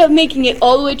they end up making it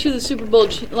all the way to the Super Bowl.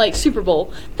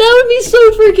 That would be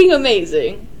so freaking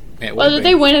amazing. Whether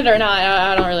they win it or not,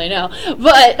 I don't really know.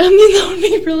 But, I mean, that would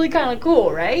be really kind of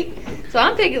cool, right? So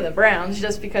I'm picking the Browns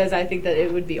just because I think that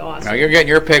it would be awesome. No, you're getting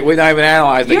your pick. We've not even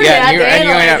analyzed it yet. You're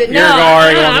going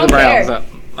to the Browns.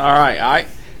 All right.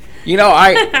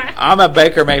 I'm a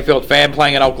Baker Mayfield fan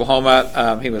playing in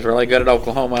Oklahoma. He was really good at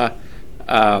Oklahoma.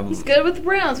 He's good with the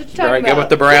Browns. What you talking about? Very good with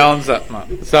the Browns.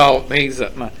 So he's...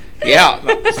 So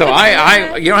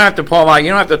I you don't have to pull you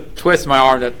don't have to twist my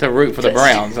arm to root for the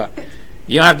Browns.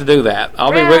 You don't have to do that.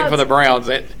 I'll be rooting for the Browns.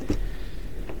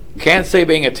 Kansas City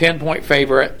being a 10-point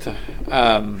favorite.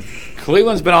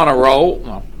 Cleveland's been on a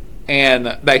roll,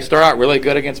 and they started out really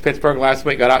good against Pittsburgh last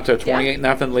week. Got out to a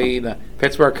 28-0 lead.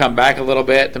 Pittsburgh come back a little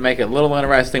bit to make it a little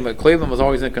interesting, but Cleveland was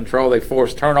always in control. They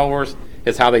forced turnovers.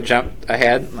 Is how they jumped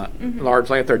ahead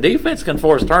largely. If their defense can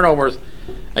force turnovers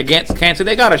against Kansas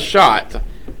City, they got a shot.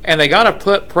 And they got to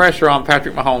put pressure on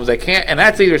Patrick Mahomes. They can't, and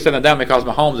that's easier said than done because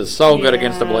Mahomes is so good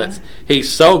against the blitz.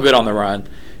 He's so good on the run.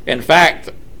 In fact,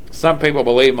 some people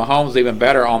believe Mahomes is even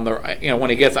better on the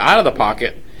when he gets out of the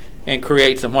pocket and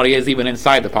creates than what he is even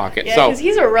inside the pocket. Yeah, because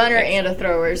he's a runner and a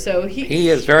thrower, so he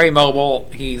is very mobile.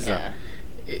 He's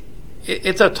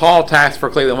it's a tall task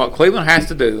for Cleveland. What Cleveland has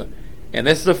to do, and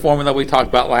this is a formula we talked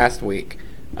about last week,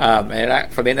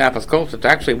 and for the Indianapolis Colts, it's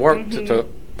actually worked to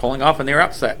pulling off a near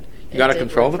upset. You got to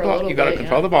control the ball. You got to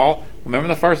control the ball. Remember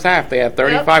the first half, they had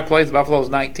 35 plays. Buffalo's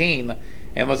 19,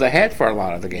 and was ahead for a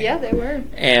lot of the game. Yeah, they were.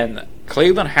 And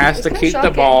Cleveland has to keep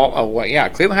the ball away. Yeah,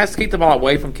 Cleveland has to keep the ball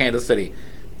away from Kansas City.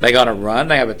 They got to run.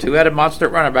 They have a two-headed monster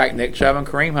at running back, Nick Chubb and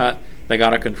Kareem Hunt. They got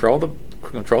to control the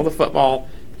football,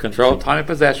 control the time of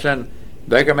possession.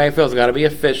 Baker Mayfield's got to be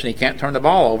efficient. He can't turn the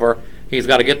ball over. He's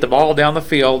got to get the ball down the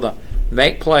field,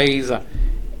 make plays.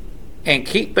 And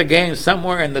keep the game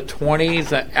somewhere in the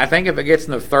 20s. I think if it gets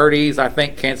in the 30s, I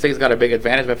think Kansas City's got a big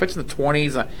advantage. But if it's in the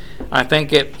 20s, I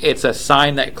think it's a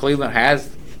sign that Cleveland has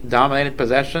dominated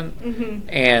possession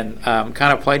and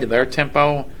kind of played to their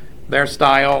tempo, their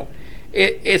style.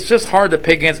 It's just hard to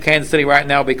pick against Kansas City right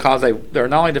now because they're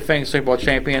not only defending Super Bowl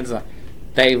champions,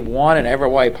 They've won in every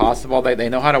way possible. They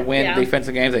know how to win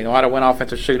defensive games. They know how to win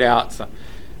offensive shootouts.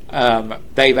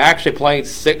 They've actually played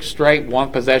 6 straight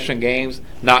one-possession games,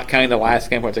 not counting the last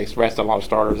game, which they rested a lot of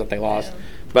starters that they lost.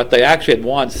 But they actually had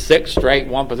won 6 straight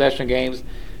one-possession games,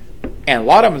 and a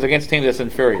lot of them is against teams that's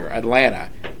inferior, Atlanta,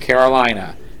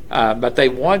 Carolina. But they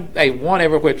won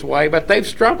every which way, but they've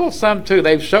struggled some too.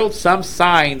 They've showed some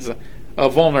signs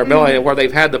of vulnerability where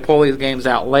they've had to pull these games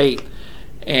out late.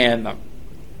 And,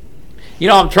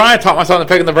 I'm trying to talk myself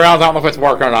into picking the Browns. I don't know if it's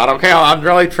working or not. Okay, I'm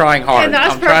really trying hard. And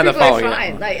that's I'm trying to follow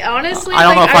fine. you. Like, honestly, I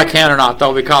don't know if I can or not,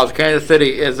 though, because Kansas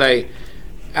City is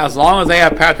as long as they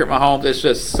have Patrick Mahomes, it's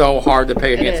just so hard to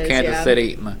pick against Kansas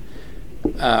City.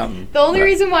 The only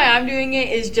reason why I'm doing it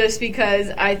is just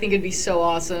because I think it'd be so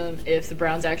awesome if the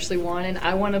Browns actually won, and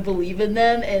I want to believe in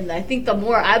them, and I think the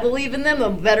more I believe in them, the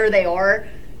better they are.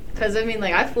 Because,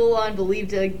 I full on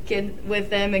believed with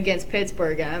them against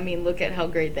Pittsburgh. Look at how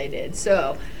great they did.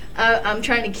 So, I'm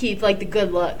trying to keep, the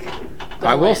good luck going.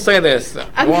 I will say this.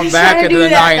 Going back into the 90s.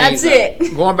 That's it.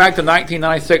 Going back to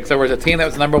 1996, there was a team that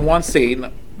was number 1 seed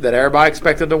that everybody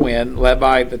expected to win, led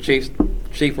by the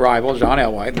chief rival, John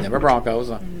Elway, the Denver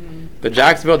Broncos. The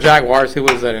Jacksonville Jaguars, who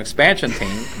was an expansion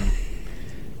team,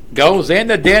 goes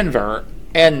into Denver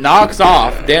and knocks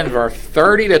off Denver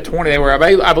 30-20. They were,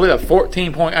 I believe, a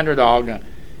 14-point underdog,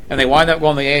 and they wind up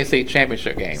going to the AFC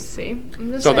Championship game. See?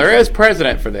 So there is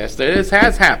precedent for this. This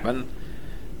has happened.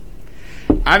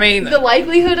 The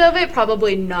likelihood of it,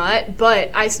 probably not,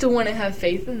 but I still want to have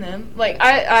faith in them.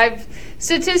 I've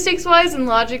statistics-wise and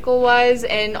logical-wise,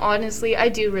 and honestly, I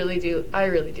really do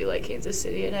like Kansas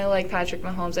City, and I like Patrick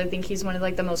Mahomes. I think he's one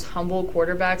of, the most humble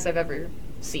quarterbacks I've ever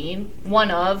seen.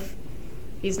 One of.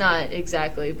 He's not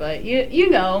exactly, but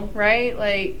you know,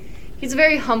 right? He's a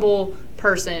very humble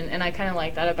person, and I kind of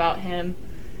like that about him.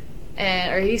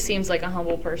 Or he seems like a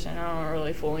humble person. I don't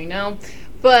really fully know.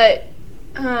 But,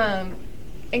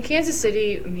 in Kansas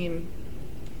City,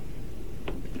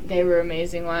 they were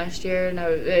amazing last year,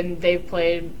 and they've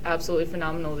played absolutely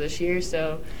phenomenal this year.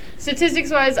 So,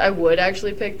 statistics-wise, I would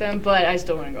actually pick them, but I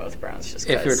still want to go with the Browns. Just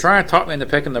if you're trying to talk me into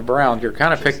picking the Browns, you're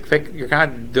kind of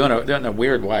doing it in a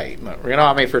weird way.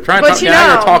 If you're trying to talk me,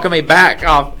 now you're talking me back.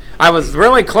 I was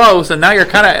really close, and now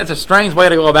it's a strange way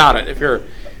to go about it. If you're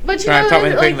trying to talk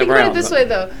me into picking the Browns, think about it this way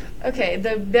though. Okay,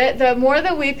 the more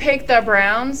that we pick the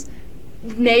Browns,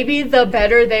 maybe the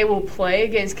better they will play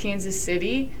against Kansas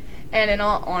City. And in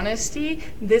all honesty,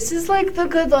 this is the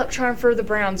good luck charm for the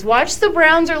Browns. Watch, the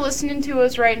Browns are listening to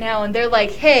us right now, and they're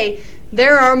like, hey,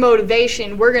 they're our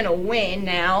motivation. We're going to win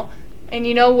now. And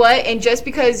you know what? And just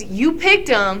because you picked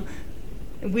them,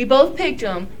 we both picked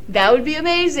them, that would be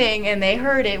amazing. And they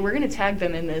heard it. We're going to tag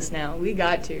them in this now. We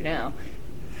got to now.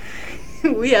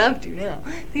 We have to now.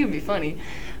 I think it would be funny.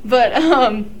 But,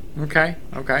 Okay.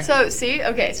 So,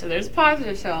 so there's a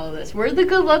positive to all of this. We're the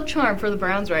good luck charm for the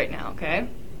Browns right now, okay?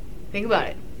 Think about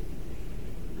it.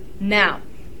 Now,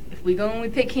 if we go and we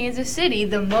pick Kansas City,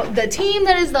 the team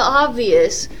that is the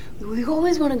obvious, we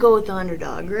always want to go with the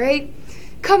underdog, right?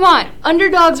 Come on,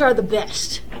 underdogs are the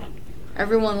best.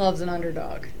 Everyone loves an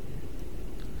underdog.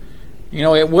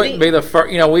 It wouldn't be the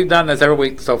first. We've done this every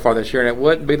week so far this year, and it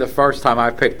wouldn't be the first time I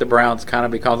picked the Browns, kind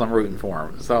of because I'm rooting for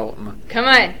them. So, come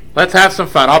on, let's have some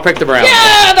fun. I'll pick the Browns.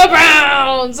 Yeah, the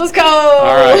Browns. Let's go.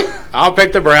 All right, I'll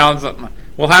pick the Browns.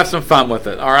 We'll have some fun with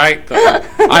it. All right.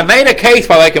 I made a case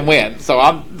why they can win. So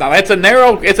it's a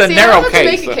narrow. It's a narrow case. I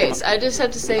don't have to make a case. I just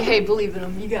have to say, hey, believe in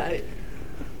them. You got it.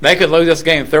 They could lose this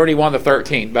game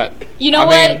 31-13, but you know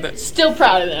what? Still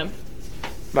proud of them.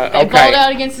 But they balled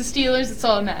out against the Steelers. That's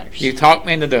all that matters. You talked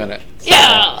me into doing it.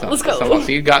 Yeah, let's go. So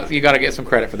you got to get some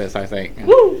credit for this, I think.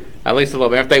 Woo! At least a little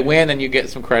bit. If they win, then you get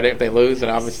some credit. If they lose, then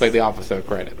obviously the opposite of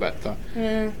credit. But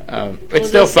it's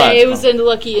still fun. It was it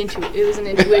was an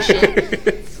intuition.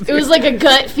 It was like a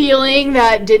gut feeling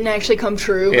that didn't actually come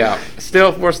true. Yeah.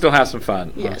 We'll still have some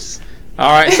fun. Yes. All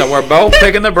right. So we're both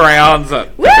picking the Browns.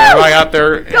 Woo! Everybody out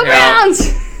there. Go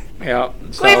Browns! Yeah.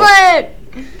 Cleveland.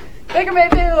 Baker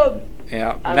Mayfield.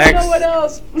 Yeah. I don't know what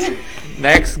else.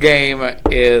 Next game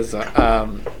is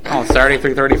on Saturday,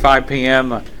 3:35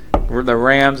 p.m. The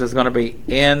Rams is going to be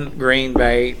in Green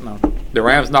Bay. The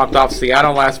Rams knocked off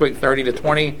Seattle last week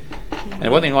 30-20, and it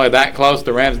wasn't even really that close.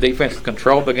 The Rams defense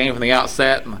controlled the game from the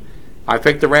outset. And I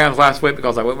picked the Rams last week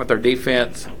because I went with their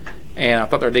defense, and I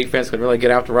thought their defense could really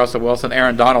get after Russell Wilson.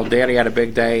 Aaron Donald did. He had a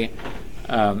big day.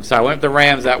 So I went with the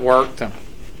Rams. That worked.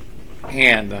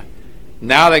 And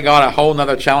now they got a whole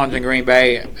nother challenge in Green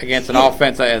Bay against an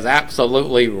offense that is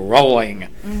absolutely rolling.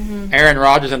 Mm-hmm. Aaron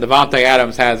Rodgers and Devontae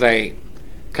Adams has a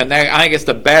connect. I think it's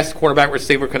the best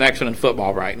quarterback-receiver connection in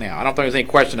football right now. I don't think there's any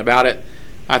question about it.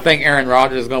 I think Aaron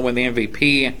Rodgers is going to win the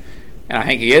MVP, and I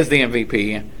think he is the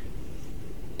MVP.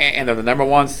 And they're the number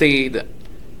 1 seed.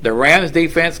 The Rams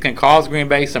defense can cause Green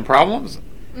Bay some problems,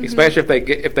 especially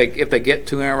if they get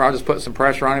to Aaron Rodgers, put some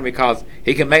pressure on him, because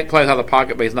he can make plays out of the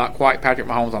pocket, but he's not quite Patrick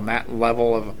Mahomes on that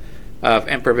level of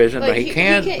improvision. Like but he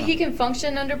can. He can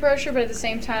function under pressure, but at the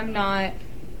same time not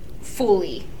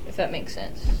fully, if that makes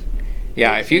sense.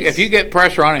 Yeah, if you get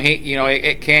pressure on him,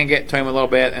 it can get to him a little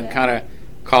bit and kind of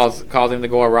cause him to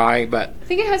go awry. But I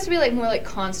think it has to be more like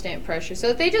constant pressure. So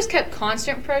if they just kept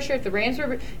constant pressure, if the Rams were,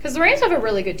 because the Rams have a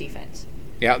really good defense.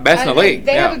 Yeah, best in the league.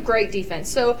 They have a great defense.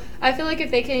 So I feel like if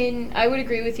they can, I would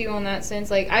agree with you on that sense.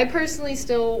 Like, I personally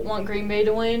still want Green Bay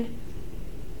to win,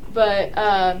 but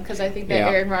because I think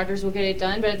that Aaron Rodgers will get it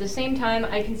done. But at the same time,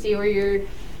 I can see where you're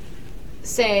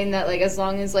saying that, like, as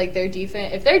long as their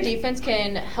defense, if their defense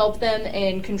can help them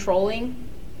in controlling,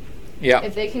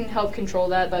 if they can help control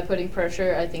that by putting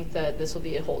pressure, I think that this will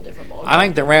be a whole different ball game. I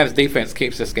think the Rams defense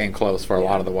keeps this game close for a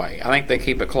lot of the way. I think they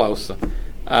keep it close.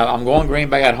 I'm going Green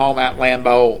Bay at home at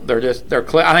Lambeau.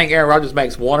 I think Aaron Rodgers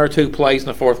makes 1 or 2 plays in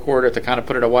the fourth quarter to kind of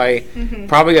put it away.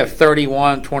 Probably a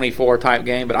 31-24 type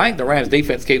game, but I think the Rams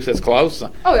defense keeps this close.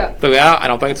 Oh yeah. Throughout, I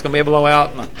don't think it's going to be a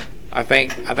blowout. I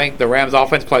think the Rams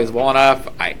offense plays well enough.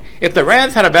 If the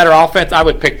Rams had a better offense, I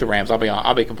would pick the Rams.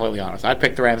 I'll be completely honest. I'd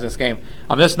pick the Rams in this game.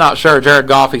 I'm just not sure. Jared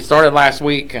Goff, he started last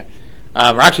week. Or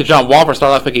actually, John Wolford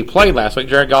started last week. He played last week.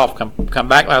 Jared Goff come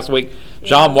back last week.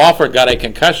 John Wolford got a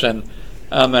concussion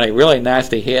and a really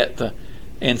nasty hit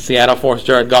in Seattle, forced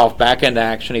Jared Goff back into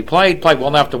action. He played well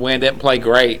enough to win. Didn't play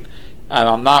great.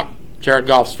 I'm not Jared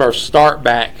Goff's first start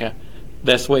back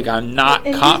this week. I'm not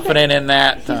confident in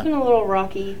that. He's been a little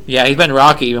rocky. Yeah, he's been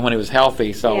rocky even when he was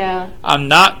healthy. So I'm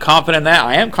not confident in that.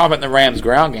 I am confident in the Rams'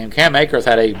 ground game. Cam Akers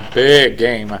had a big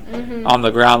game on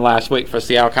the ground last week for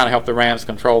Seattle. Kind of helped the Rams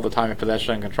control the time of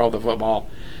possession, control the football.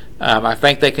 I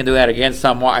think they can do that again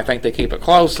somewhat. I think they keep it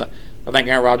close. I think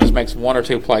Aaron Rodgers makes 1 or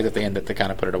 2 plays at the end to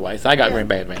kind of put it away. So I got Green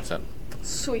Bay advancing.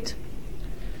 Sweet.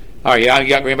 All right, you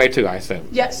got Green Bay too, I assume.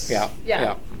 Yes.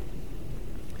 Yeah.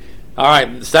 All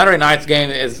right, Saturday night's game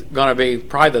is going to be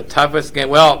probably the toughest game.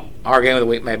 Well, our game of the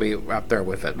week may be up there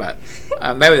with it, but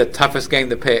maybe the toughest game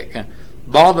to pick.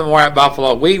 Baltimore at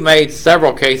Buffalo. We made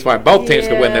several cases why both teams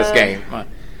could win this game.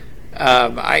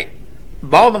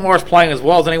 Baltimore's playing as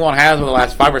well as anyone has over the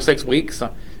last 5 or 6 weeks.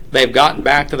 They've gotten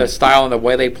back to the style and the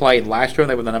way they played last year.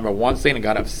 They were the number 1 seed and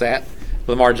got upset.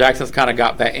 Lamar Jackson's kind of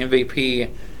got that MVP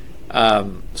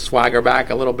swagger back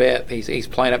a little bit. He's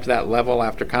playing up to that level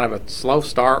after kind of a slow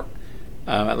start.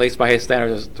 At least by his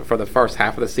standards, for the first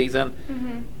half of the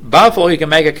season. Buffalo, you can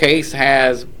make a case,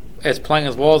 is playing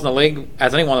as well as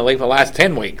anyone in the league for the last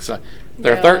 10 weeks.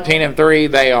 They're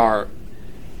 13-3.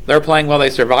 They're playing well. They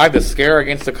survived the scare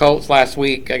against the Colts last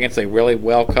week against a really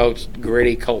well-coached,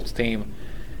 gritty Colts team.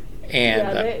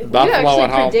 And Buffalo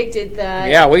at home. Predicted that.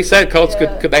 Yeah, we said Colts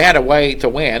could. They had a way to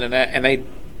win, and they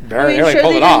barely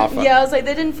pulled it off. Yeah, I was like,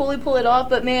 they didn't fully pull it off,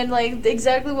 but man,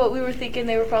 exactly what we were thinking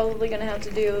they were probably going to have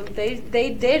to do. They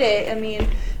did it. I mean,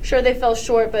 sure they fell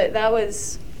short, but that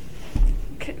was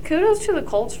kudos to the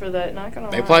Colts for that. Not gonna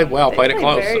lie. They played well, played it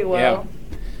close. Very well.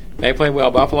 Yeah. They played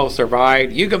well. Buffalo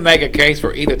survived. You can make a case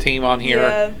for either team on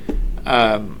here.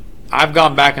 Yeah. I've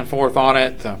gone back and forth on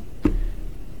it.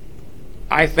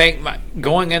 I think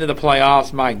going into the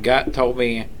playoffs, my gut told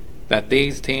me that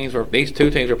these two teams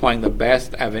were playing the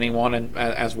best of anyone,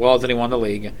 as well as anyone in the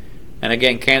league. And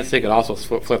again, Kansas City could also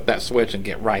flip that switch and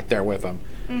get right there with them.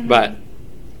 But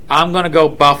I'm going to go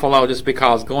Buffalo just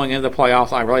because going into the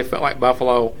playoffs, I really felt like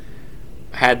Buffalo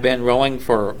had been rolling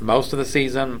for most of the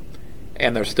season,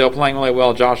 and they're still playing really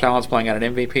well. Josh Allen's playing at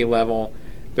an MVP level.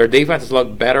 Their defenses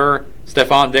look better.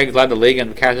 Stephon Diggs led the league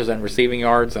in catches and receiving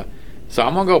yards. So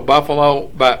I'm going to go Buffalo,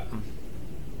 but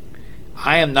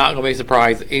I am not going to be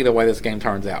surprised either way this game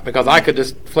turns out, because I could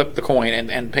just flip the coin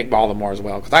and pick Baltimore as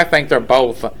well, because I think they're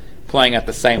both playing at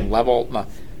the same level.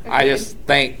 I just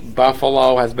think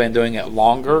Buffalo has been doing it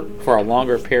longer, for a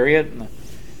longer period,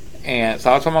 and so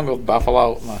that's why I'm going to go with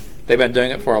Buffalo. They've been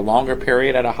doing it for a longer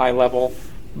period at a high level,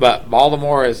 but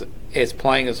Baltimore is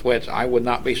playing a switch. I would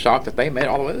not be shocked if they made it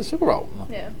all the way to the Super Bowl.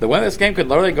 Yeah. The winner of this game could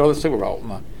literally go to the Super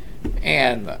Bowl.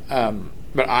 And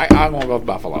but I'm going to go with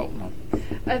Buffalo.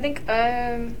 I think,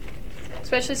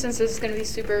 especially since this is going to be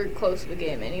super close of a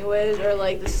game anyways, or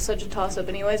this is such a toss-up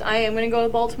anyways, I am going to go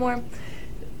with Baltimore.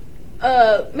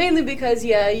 Mainly because,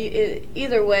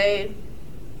 either way,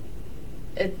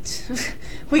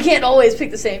 we can't always pick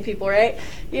the same people, right?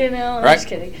 I'm just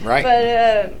kidding. Right.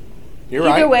 But You're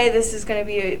either right. way, this is going to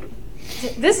be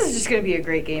This is just going to be a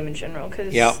great game in general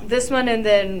because Yep. this one and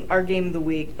then our game of the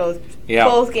week, both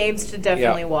games to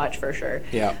definitely watch for sure.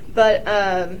 Yeah. But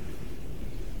I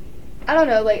don't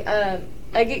know, like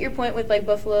I get your point with like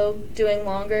Buffalo doing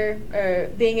longer or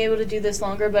being able to do this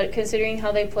longer, but considering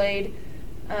how they played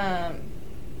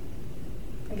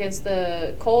against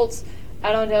the Colts,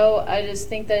 I don't know. I just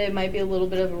think that it might be a little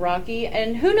bit of a rocky,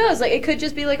 and who knows? Like it could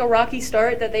just be like a rocky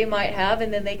start that they might have,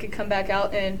 and then they could come back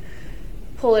out and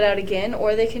pull it out again,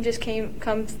 or they can just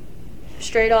come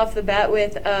straight off the bat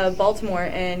with Baltimore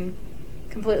and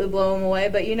completely blow them away.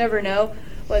 But you never know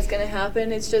what's going to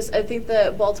happen. It's just I think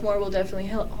that Baltimore will definitely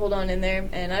hold on in there,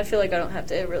 and I feel like I don't have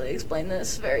to really explain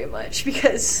this very much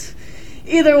because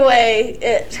either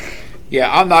way, Yeah,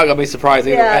 I'm not going to be surprised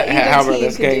either, either however team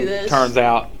this could do game this. turns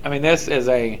out. I mean, this is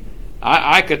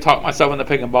I could talk myself into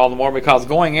picking Baltimore because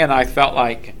going in, I felt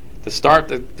like to start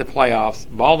the playoffs,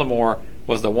 Baltimore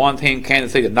was the one team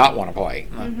Kansas City did not want to play.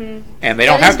 Mm-hmm. And they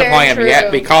don't That have is to play very them yet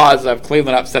true. because of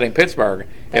Cleveland upsetting Pittsburgh. If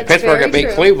That's Pittsburgh very had beat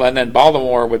true. Cleveland, then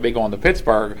Baltimore would be going to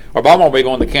Pittsburgh, or Baltimore would be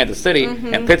going to Kansas City,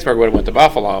 and Pittsburgh would have went to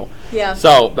Buffalo. Yeah.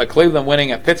 So, but Cleveland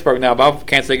winning at Pittsburgh, now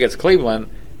Kansas City gets Cleveland,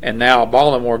 and now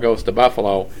Baltimore goes to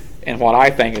Buffalo, and what I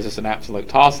think is just an absolute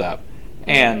toss-up.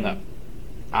 And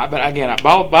but again,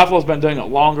 Buffalo's been doing it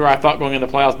longer. I thought going into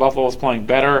the playoffs, Buffalo was playing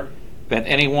better than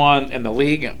anyone in the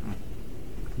league.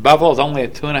 Buffalo's only a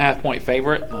 2.5-point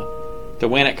favorite to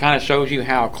win. It kind of shows you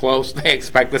how close they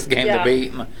expect this game to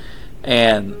be.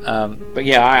 And but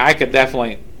yeah, I could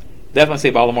definitely see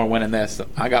Baltimore winning this.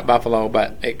 I got Buffalo,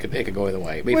 but it could go either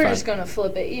way. It'd be we're fun. just gonna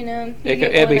flip it, you know.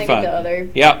 It'd be fun. The other.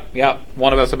 Yep.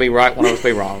 One of us will be right. One of us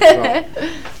will be wrong. So.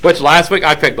 Which last week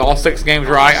I picked all 6 games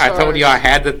right. I told you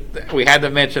we had to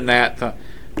mention that.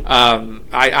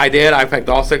 I did. I picked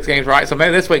all 6 games right. So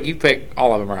maybe this week you pick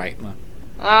all of them right.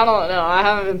 I don't know. I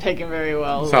haven't been picking very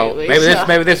well So lately.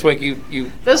 maybe this week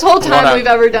you. This whole time wanna- we've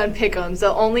ever done pick'ems,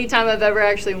 the only time I've ever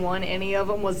actually won any of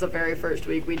them was the very first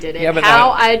week we did it. Yeah, but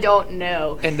How, I don't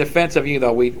know. In defense of you,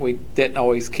 though, we didn't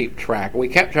always keep track. We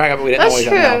kept track of it, but we didn't That's always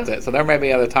true. announce it. So there may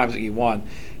be other times that you won.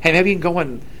 Hey, maybe you can go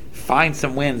and find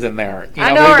some wins in there. You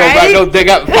I know, maybe right? Go dig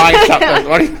up and find something.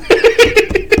 What do you-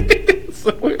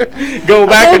 So, go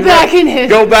back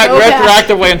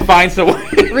retroactively and find some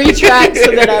wins. Retract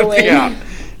so that I win.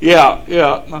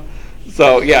 Yeah.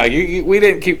 So yeah, we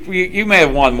didn't keep. You may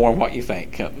have won more than what you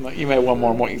think. You may have won more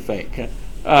than what you think.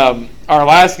 Our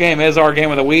last game is our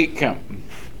game of the week,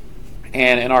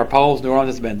 and in our polls, New Orleans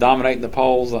has been dominating the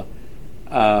polls.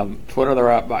 Twitter,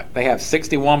 they're up. They have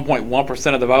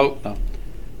 61.1% of the vote,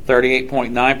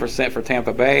 38.9% for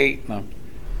Tampa Bay.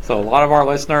 So a lot of our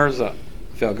listeners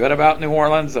feel good about New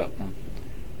Orleans.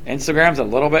 Instagram's a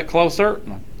little bit closer.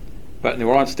 But New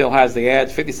Orleans still has the edge.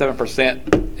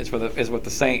 57% is with the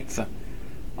Saints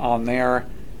on there.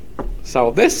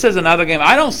 So this is another game.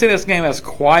 I don't see this game as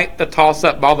quite the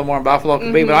toss-up Baltimore and Buffalo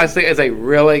could be, but I see it as a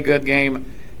really good game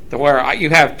to where you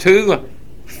have 2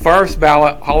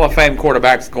 first-ballot Hall of Fame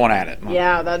quarterbacks going at it.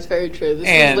 Yeah, that's very true. This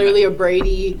And- is literally a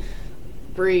Brady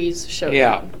Breeze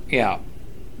showdown. Yeah.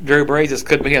 Drew Brees, this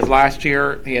could be his last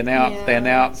year. They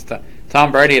announced. Tom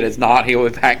Brady, it is not. He will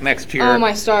be back next year. Oh,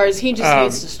 my stars. He just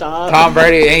needs to stop. Tom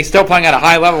Brady, and he's still playing at a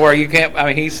high level where you can't. I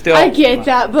mean, he's still. I get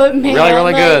that, but man,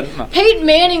 really like, good. Peyton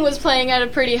Manning was playing at a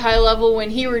pretty high level when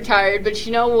he retired, but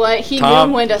you know what? He Tom-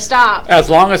 knew when to stop. As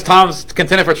long as Tom's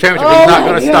contending for championship, Oh he's not my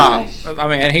going to gosh. stop. I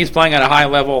mean, and he's playing at a high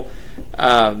level.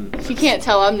 If you can't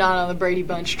tell, I'm not on the Brady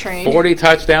Bunch train. 40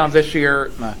 touchdowns this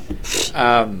year.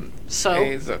 So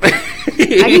He's, I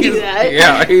can do that.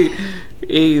 Yeah,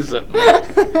 he's.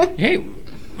 Hey,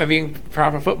 maybe you can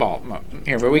try for football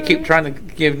here, but we keep trying to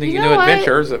give you You new know what?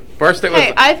 adventures. First, it was.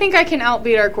 hey, I think I can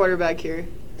outbeat our quarterback here.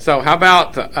 So how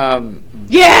about?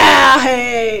 Yeah,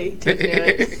 hey, Tiff knew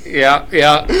it. Yeah.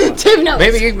 Tiff knows.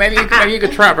 Maybe you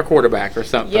could try for quarterback or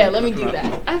something. Yeah, let me do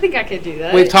that. I think I could do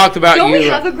that. We've talked about Don't you. we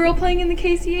have a girl playing in the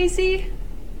KCAC?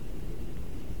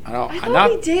 I don't. I I'm thought not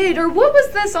we did. Or what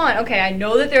was this on? Okay, I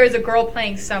know that there is a girl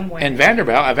playing somewhere. in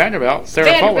Vanderbilt. Sarah Vanderbilt.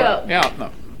 Fuller. Yeah.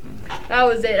 No. That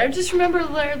was it. I just remember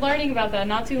learning about that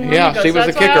not too long Yeah, ago. she So was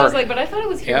that's a why I kicker. was like, but I thought it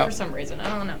was here Yeah. for some reason.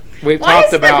 I don't know. We've Why talked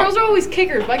is that about. girls are always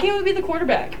kickers? Why can't we be the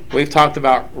quarterback? We've talked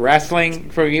about wrestling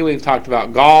for you. We've talked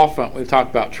about golf. We've talked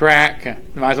about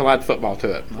track. Might as well add football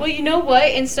to it. Well, you know what?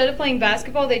 Instead of playing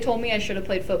basketball, they told me I should have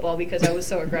played football because I was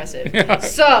so aggressive. Yeah.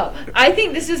 So I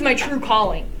think this is my true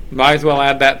calling. Might as well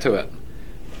add that to it.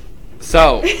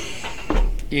 So,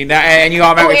 and you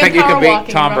all Oh, and think you can power beat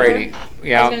walking, Tom remember? Brady. I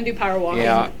Yeah. was gonna do power walking.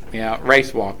 Yeah.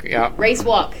 Race walk. Yeah. Race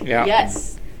walk. Yeah.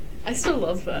 Yes. I still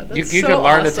love that. That's You so can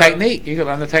learn the awesome. technique. You can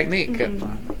learn the technique. It's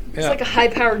Yeah. like a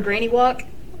high-powered granny walk.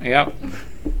 Yep.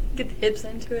 Get the hips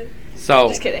into it. So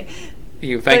Just kidding.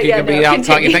 you think But you yeah, can beat no, out?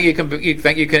 continue. You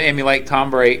think you can emulate Tom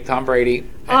Brady?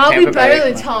 At I'll be Tampa better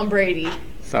Bay? than Tom Brady.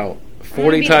 So I'm 40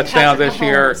 gonna beat touchdowns Patrick this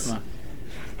year.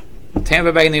 Mahomes.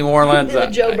 Tampa Bay, New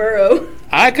Orleans. Joe Burrow.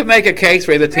 I could make a case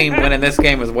for the team winning this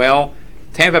game as well.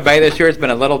 Tampa Bay this year has been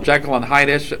a little Jekyll and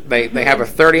Hyde-ish. They have a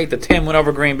 38-10 win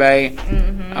over Green Bay.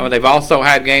 They've also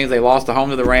had games. They lost at home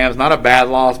to the Rams. Not a bad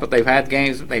loss, but they've had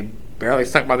games they barely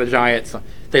stuck by the Giants.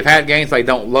 They've had games they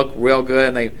don't look real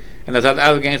good, and there's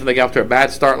other games where they get off to a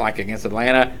bad start, like against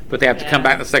Atlanta, but they have to come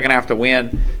back in the second half to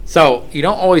win. So you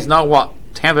don't always know what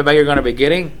Tampa Bay you're going to be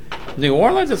getting. New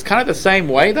Orleans is kind of the same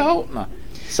way, though.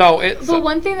 So it's But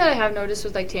one thing that I have noticed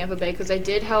with like Tampa Bay, because I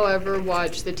did, however,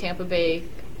 watch the Tampa Bay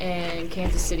and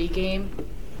Kansas City game.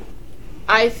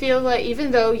 I feel like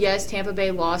even though yes, Tampa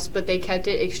Bay lost, but they kept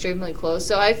it extremely close.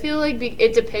 So I feel like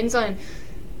it depends on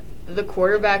the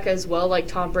quarterback as well. Like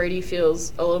Tom Brady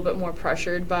feels a little bit more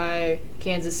pressured by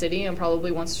Kansas City and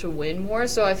probably wants to win more.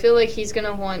 So I feel like he's going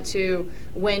to want to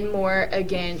win more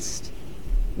against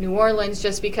New Orleans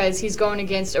just because he's going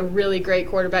against a really great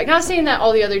quarterback. Not saying that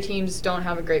all the other teams don't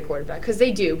have a great quarterback, because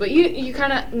they do. But you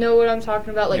kind of know what I'm talking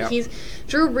about. Like Yep. he's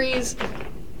Drew Brees,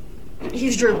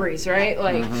 right?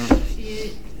 Like,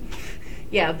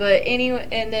 yeah. But anyway,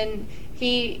 and then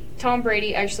Tom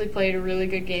Brady actually played a really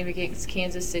good game against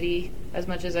Kansas City. As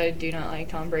much as I do not like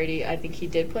Tom Brady, I think he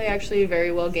did play actually a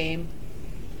very well game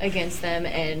against them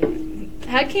and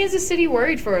had Kansas City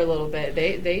worried for a little bit.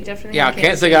 They definitely had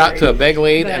Kansas City got to a big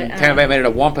lead, But, and Tampa Bay made it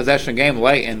a one-possession game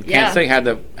late, and Kansas City had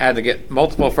to get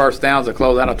multiple first downs to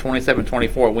close out a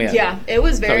 27-24 win. Yeah, it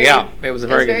was very. It was a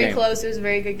very good game. Close. It was a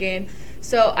very good game.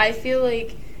 So I feel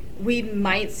like we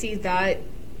might see that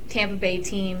Tampa Bay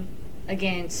team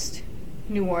against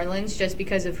New Orleans just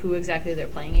because of who exactly they're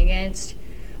playing against.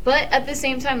 But at the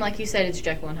same time, like you said, it's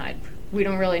Jekyll and Hyde. We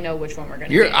don't really know which one we're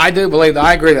going to get. I do believe that.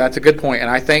 I agree. That's a good point,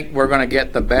 and I think we're going to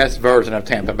get the best version of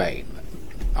Tampa Bay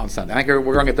on Sunday. I think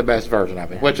we're going to get the best version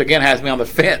of it, which again has me on the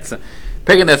fence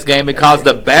picking this game because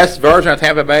the best version of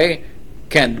Tampa Bay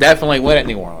can definitely win at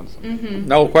New Orleans. Mm-hmm.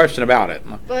 No question about it.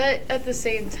 But at the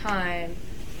same time,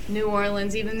 New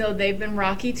Orleans, even though they've been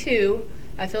rocky too,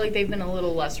 I feel like they've been a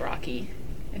little less rocky,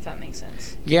 if that makes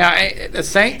sense. Yeah, the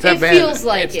Saints have been. Feels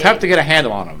like it's tough to get a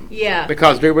handle on them. Yeah.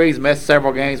 Because Drew Brees missed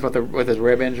several games with his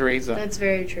rib injuries. That's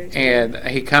very true. Too. And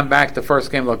he come back the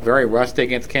first game, looked very rusty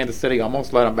against Kansas City,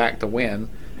 almost led him back to win.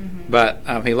 Mm-hmm.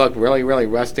 But he looked really, really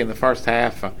rusty in the first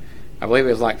half. I believe it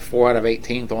was like 4 out of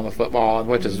 18 throwing the football,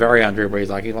 which is very on Drew Brees.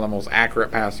 Like he's one of the most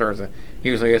accurate passers.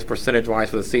 Usually his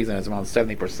percentage-wise for the season is around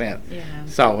 70%. Yeah.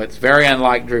 So it's very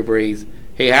unlike Drew Brees.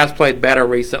 He has played better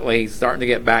recently. He's starting to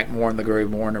get back more in the groove,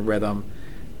 more in the rhythm.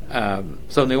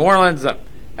 So New Orleans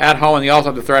at home, and you also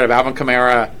have the threat of Alvin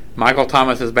Kamara. Michael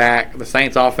Thomas is back. The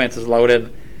Saints' offense is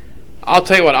loaded. I'll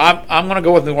tell you what, I'm going to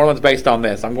go with New Orleans based on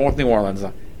this. I'm going with New Orleans.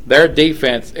 Their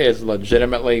defense is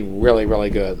legitimately really,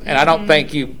 really good. And I don't think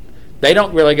they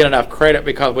don't really get enough credit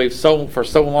because for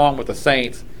so long with the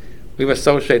Saints, we've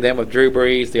associated them with Drew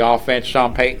Brees, the offense,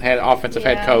 Sean Payton, offensive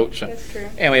head coach. That's true.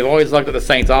 And we've always looked at the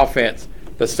Saints' offense.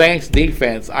 The Saints'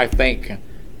 defense, I think,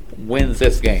 wins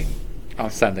this game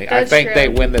on Sunday. I think they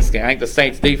win this game. I think the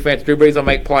Saints' defense, Drew Brees will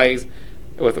make plays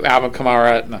with Alvin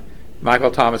Kamara and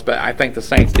Michael Thomas, but I think the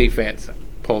Saints' defense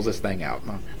pulls this thing out.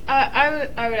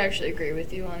 I would actually agree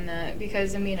with you on that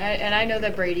because, I mean, I know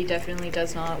that Brady definitely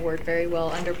does not work very well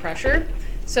under pressure.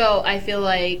 So I feel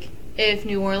like if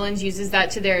New Orleans uses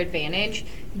that to their advantage,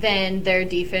 then their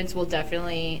defense will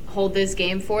definitely hold this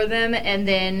game for them. And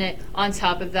then on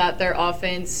top of that, their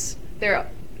offense, they're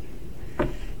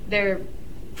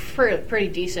pretty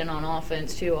decent on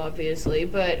offense too, obviously.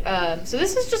 But so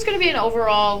this is just going to be an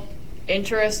overall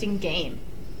interesting game.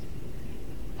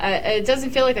 It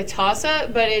doesn't feel like a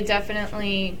toss-up, but it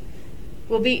definitely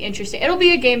will be interesting. It'll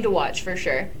be a game to watch for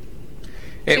sure.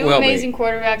 Two amazing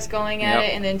quarterbacks going at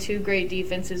it, and then two great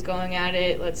defenses going at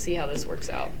it. Let's see how this works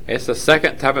out. It's the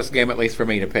second toughest game, at least for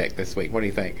me, to pick this week. What do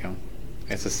you think?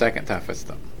 It's the second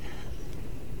toughest.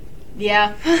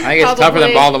 Yeah. I think it's tougher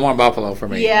than Baltimore and Buffalo for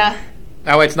me. Yeah.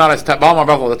 No, it's not as tough. Baltimore and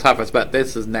Buffalo are the toughest, but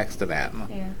this is next to that.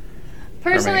 Yeah.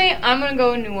 Personally, I'm going to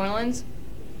go with New Orleans.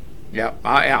 Yep,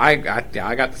 I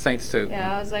got the Saints too.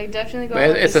 Yeah, I was like definitely going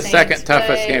with it's the the Saints, second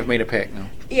toughest game for me to pick. No.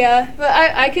 Yeah, but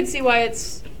I could see why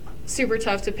it's super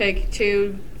tough to pick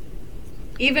too,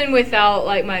 even without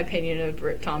like my opinion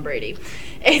of Tom Brady.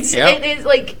 It is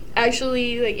like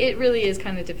actually like it really is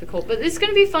kind of difficult, but it's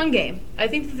going to be a fun game. I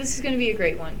think that this is going to be a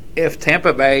great one. If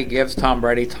Tampa Bay gives Tom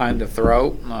Brady time to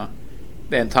throw,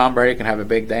 then Tom Brady can have a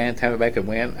big day and Tampa Bay can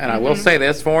win. And I will say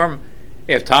this for him.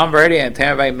 if Tom Brady and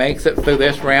Tampa Bay makes it through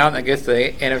this round and gets to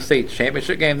the NFC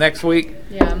Championship game next week,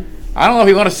 Yeah. I don't know if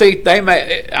you want to see. I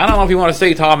don't know if you want to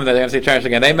see Tom in the NFC Championship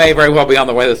game. They may very well be on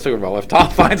the way to the Super Bowl if Tom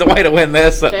finds a way to win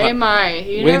this. They might.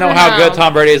 You we never know how good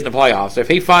Tom Brady is in the playoffs. If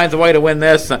he finds a way to win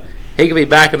this, he could be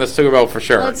back in the Super Bowl for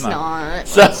sure. Let's not.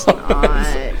 So, Let's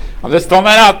not. I'm just throwing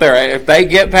that out there. If they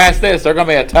get past this, they're going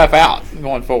to be a tough out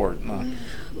going forward.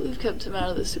 We've kept him out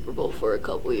of the Super Bowl for a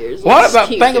couple years.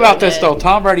 Think about this though,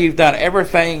 Tom Brady. You've done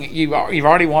everything. You've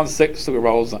already won 6 Super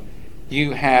Bowls.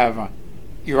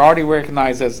 You're already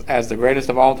recognized as the greatest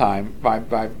of all time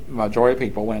by majority of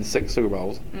people, winning 6 Super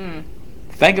Bowls.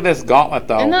 Think of this gauntlet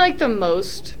though. Isn't that like the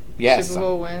most Yes. Super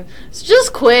Bowl win? So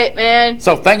just quit, man.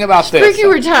 So think about this.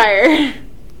 Freaking retire.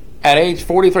 At age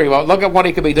 43, well, look at what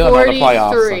he could be doing in the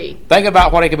playoffs. 43. Think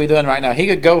about what he could be doing right now. He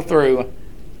could go through.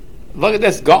 Look at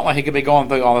this gauntlet he could be going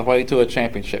through on the way to a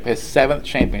championship, his 7th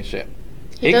championship.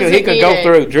 He could go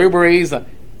through Drew Brees,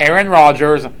 Aaron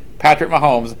Rodgers, Patrick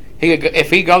Mahomes. If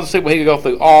he goes to Super Bowl, he could go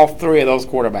through all 3 of those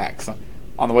quarterbacks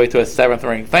on the way to his 7th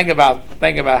ring. Think about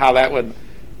how that would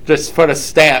just put a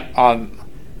stamp on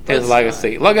his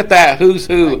legacy. Look at that who's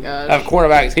who of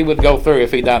quarterbacks he would go through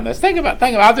if he done this. Think about.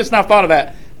 I've just now thought of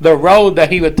that. The road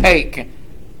that he would take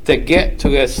to get to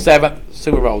his 7th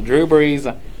Super Bowl. Drew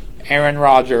Brees, Aaron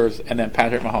Rodgers, and then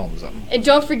Patrick Mahomes. And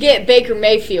don't forget Baker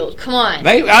Mayfield. Come on.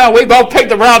 We both picked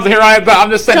the Browns here, but I'm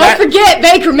just saying. Don't forget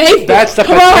Baker Mayfield. That's the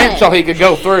potential he could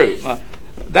go through.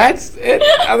 That's it.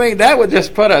 I mean, that would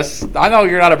just put us. I know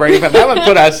you're not a Brady fan. That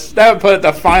would put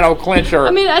the final clincher.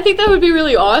 I mean, I think that would be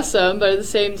really awesome, but at the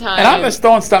same time. And I'm just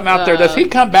throwing something out there. Does he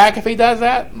come back if he does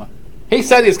that? He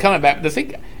said he's coming back. Does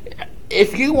he?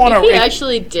 If he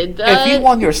actually did that, if you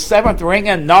won your 7th ring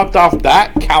and knocked off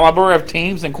that caliber of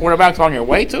teams and quarterbacks on your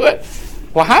way to it,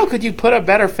 well, how could you put a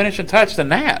better finishing touch than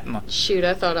that? Shoot,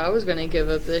 I thought I was going to give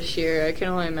up this year. I can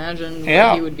only imagine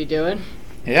what he would be doing.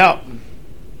 Yeah.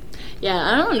 Yeah,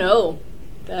 I don't know.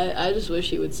 I just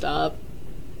wish he would stop.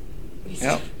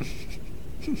 Yep.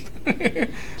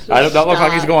 I don't look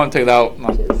like he's going to, though.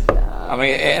 Just stop. I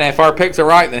mean, and if our picks are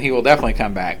right, then he will definitely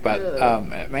come back.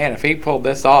 But, man, if he pulled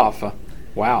this off,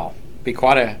 wow, be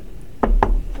quite a.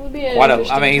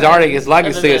 I mean, his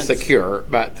legacy is secure,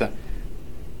 but.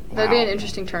 That'd be an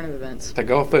interesting turn of events. To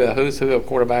go through the who's who of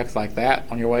quarterbacks like that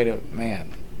on your way to,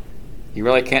 man, you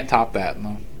really can't top that,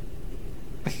 no.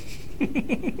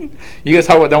 You just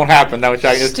hope it don't happen, don't you?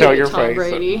 I can just tell your Tom face.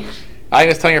 Brady. I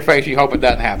can just tell your face you hope it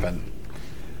doesn't happen.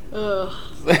 Ugh.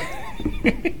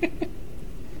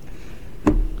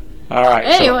 All right.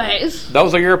 Anyways. So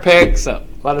those are your picks.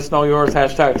 Let us know yours. #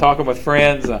 talking with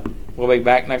friends. We'll be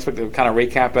back next week to kind of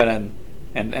recap it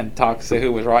and talk, see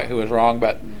who was right, who was wrong.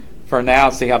 But for now,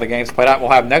 see how the games played out.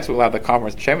 Next week we'll have the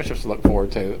conference championships to look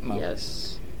forward to.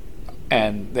 Yes.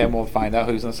 And then we'll find out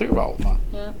who's in the Super Bowl.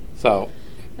 Yeah. So.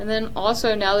 And then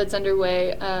also now that's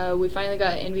underway, we finally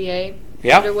got NBA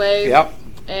underway. Yep.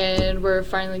 And we're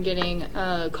finally getting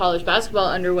college basketball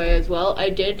underway as well.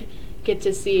 I did get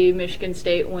to see Michigan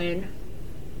State win.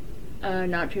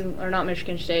 Michigan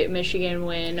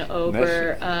win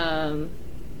over.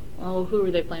 Who were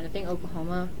they playing? I think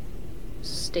Oklahoma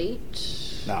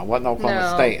State. No, it wasn't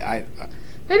Oklahoma State.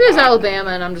 Maybe it was Alabama,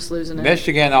 and I'm just losing it.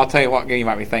 Michigan. I'll tell you what game you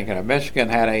might be thinking of. Michigan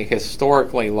had a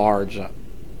historically large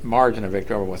margin of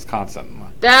victory over Wisconsin.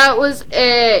 That was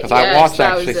it. Because I watched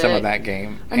actually some of that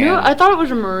game. I thought it was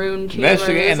a maroon team.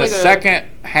 Michigan in the second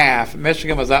half,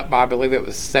 Michigan was up by, I believe it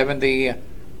was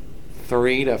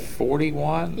 73 to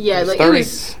 41. Yeah, it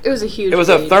was, it was a huge. It was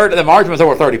lead. a third. The margin was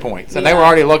over 30 points, and they were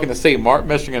already looking to see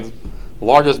Michigan's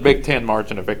largest Big Ten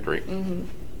margin of victory. Mm-hmm.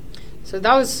 So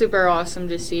that was super awesome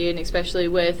to see, and especially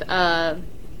with the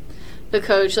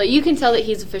coach. Like, you can tell that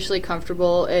he's officially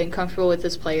comfortable with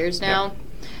his players now. Yeah.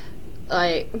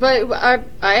 But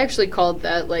I actually called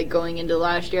that, like, going into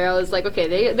last year. I was like,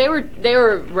 okay, they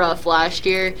were rough last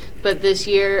year, but this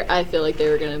year I feel like they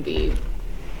were going to be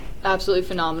absolutely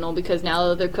phenomenal because now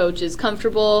that their coach is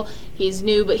comfortable, he's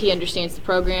new, but he understands the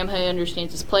program, he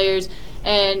understands his players.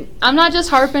 And I'm not just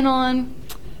harping on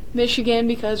Michigan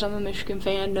because I'm a Michigan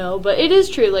fan, no, but it is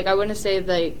true. Like, I want to say,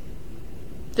 like,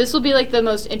 this will be, like, the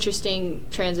most interesting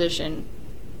transition,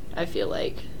 I feel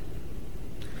like,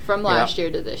 from last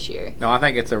year to this year. No, I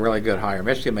think it's a really good hire.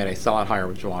 Michigan made a solid hire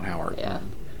with Juwan Howard. Yeah.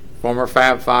 Former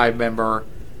Fab Five member.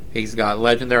 He's got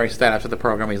legendary status with the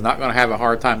program. He's not going to have a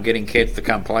hard time getting kids to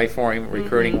come play for him,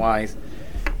 recruiting-wise.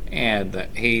 And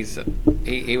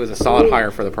he was a solid hire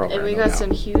for the program. And we got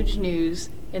some huge news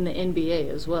in the NBA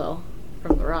as well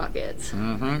from the Rockets.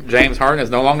 Mm-hmm. James Harden is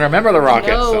no longer a member of the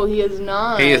Rockets. No, he is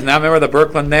not. He is now a member of the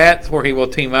Brooklyn Nets, where he will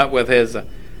team up with his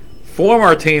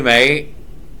former teammate,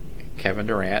 Kevin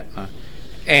Durant.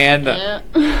 And Yeah.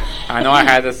 I know I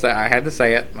had to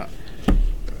say it.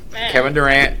 Kevin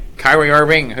Durant, Kyrie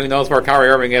Irving. Who knows where Kyrie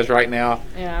Irving is right now?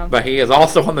 Yeah. But he is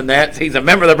also on the Nets. He's a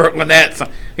member of the Brooklyn Nets.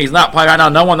 He's not playing right now.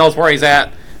 No one knows where he's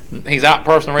at. He's out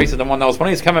personal reasons. No one knows when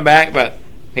he's coming back. But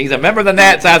he's a member of the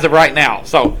Nets as of right now.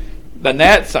 So the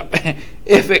Nets,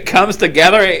 if it comes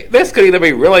together, this could either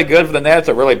be really good for the Nets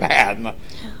or really bad.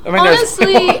 I mean,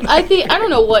 Honestly, I don't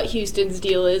know what Houston's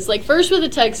deal is. Like, first with the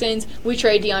Texans, we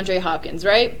trade DeAndre Hopkins,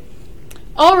 right?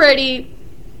 Already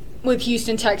with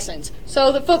Houston Texans.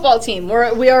 So the football team,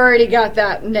 we already got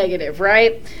that negative,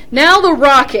 right? Now the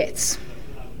Rockets.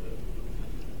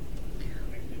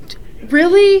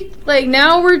 Really? Like,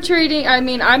 now we're trading. I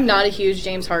mean, I'm not a huge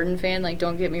James Harden fan. Like,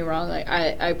 don't get me wrong. Like,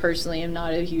 I personally am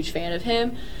not a huge fan of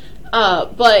him.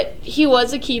 But he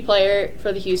was a key player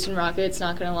for the Houston Rockets,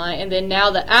 not going to lie. And then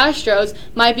now the Astros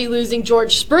might be losing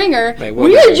George Springer.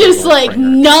 We are just, like,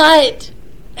 not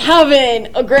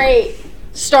having a great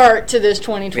start to this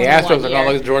 2021 The Astros are year. going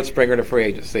to lose George Springer to free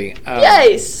agency.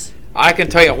 Yes. I can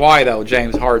tell you why, though,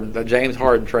 the James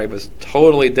Harden trade was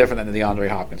totally different than the DeAndre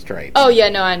Hopkins trade. Oh, yeah,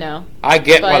 no, I know. I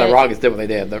get why the Rockets did what they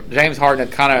did. James Harden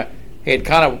had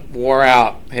kind of wore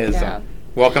out his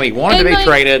welcome. He wanted to be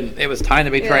traded. It was time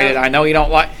to be traded. I know you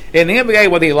don't like in the NBA,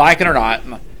 whether you like it or not.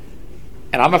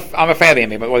 And I'm a fan of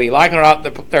the NBA, but whether you like it or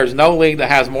not, there's no league that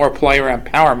has more player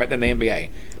empowerment than the NBA.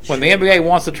 When the NBA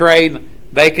wants to trade,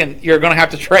 you're going to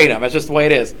have to trade them. That's just the way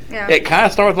it is. Yeah. It kind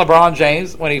of started with LeBron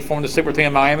James when he formed the super team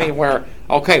in Miami, where,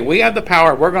 okay, we have the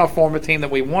power. We're going to form a team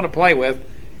that we want to play with.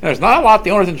 And there's not a lot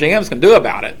the owners and GMs can do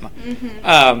about it.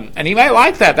 Mm-hmm. And you may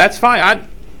like that. That's fine.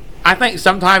 I think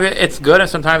sometimes it's good and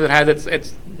sometimes it has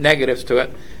its negatives to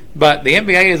it. But the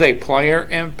NBA is a player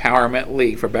empowerment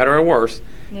league, for better or worse.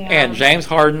 Yeah. And James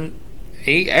Harden,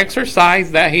 he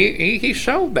exercised that. He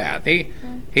showed that. He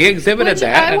exhibited Which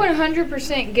that. I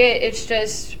 100% get. It's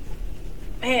just,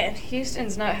 man,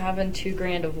 Houston's not having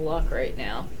 $2,000 of luck right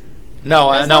now. No,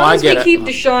 I get it. As we keep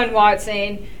Deshaun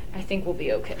Watson, I think we'll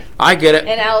be okay. I get it.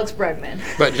 And Alex Bregman.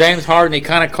 But James Harden, he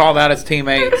kind of called out his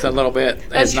teammates a little bit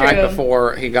That's his night true.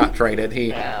 before he got traded.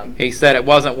 He said it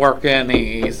wasn't working.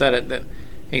 He said that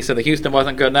the Houston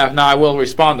wasn't good enough. Now I will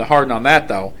respond to Harden on that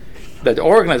though. The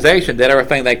organization did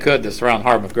everything they could to surround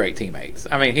Harden with great teammates.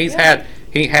 I mean,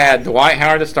 he had Dwight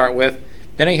Howard to start with.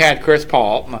 Then he had Chris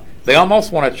Paul. They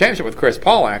almost won a championship with Chris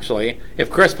Paul actually.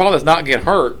 If Chris Paul does not get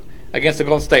hurt against the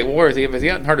Golden State Warriors, if he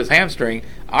hadn't hurt his hamstring,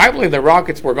 I believe the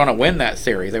Rockets were going to win that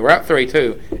series. They were up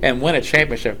 3-2 and win a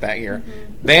championship that year.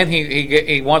 Mm-hmm. Then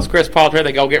he once Chris Paul traded,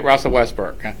 they go get Russell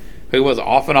Westbrook, who was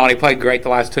off and on. He played great the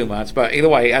last 2 months, but either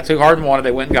way, that's who Harden wanted.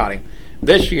 They went and got him.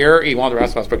 This year, he wanted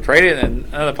Russell Westbrook traded and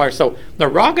another player. So the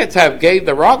Rockets have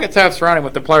surrounded him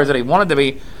with the players that he wanted to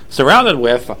be surrounded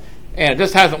with, and it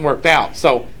just hasn't worked out.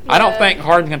 So I don't think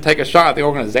Harden can take a shot at the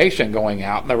organization going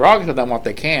out. And the Rockets have done what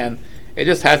they can. It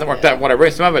just hasn't worked out. Whatever.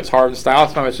 Some of it's Harden style.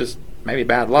 Some of it's just maybe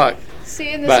bad luck.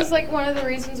 See, and this is like one of the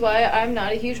reasons why I'm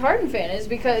not a huge Harden fan is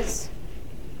because,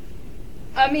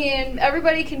 I mean,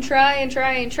 everybody can try and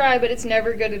try and try, but it's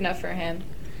never good enough for him.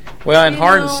 Well, and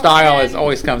Harden's style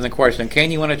always comes in question. Can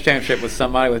you win a championship with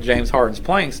somebody with James Harden's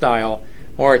playing style,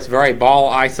 or it's very ball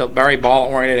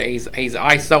oriented? He's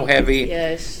ISO heavy.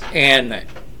 Yes. And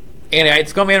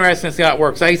it's going to be interesting to see how it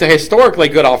works. He's a historically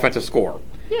good offensive scorer.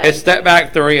 Yeah. His step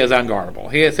back three is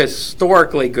unguardable. He is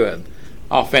historically good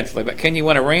offensively. But can you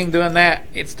win a ring doing that?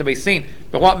 It's to be seen.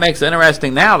 But what makes it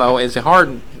interesting now, though, is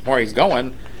Harden, where he's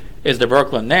going, is the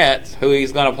Brooklyn Nets, who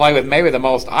he's going to play with maybe the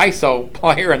most ISO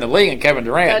player in the league, and Kevin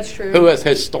Durant, That's true. who is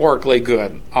historically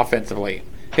good offensively,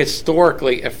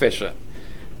 historically efficient.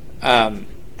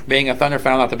 Being a Thunder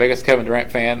fan, I'm not the biggest Kevin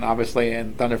Durant fan, obviously,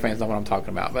 and Thunder fans know what I'm talking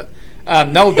about. But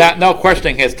no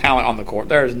questioning his talent on the court.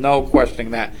 There is no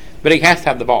questioning that. But he has to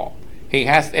have the ball.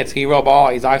 It's hero ball.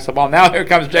 He's ISO ball. Now here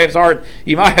comes James Harden.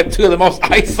 You might have two of the most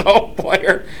ISO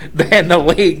players in the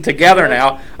league together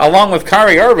now, along with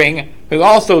Kyrie Irving, who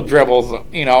also dribbles.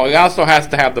 He also has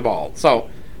to have the ball. So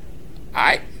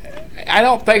I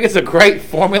don't think it's a great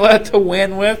formula to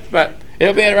win with, but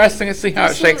it'll be interesting to see how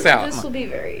it shakes out. This will be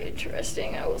very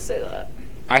interesting. I will say that.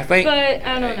 I think, but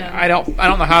I don't know. I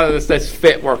don't know how this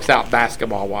fit works out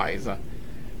basketball wise.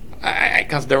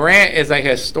 Because Durant is a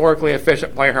historically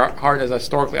efficient player, Harden is a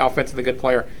historically offensively good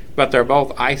player, but they're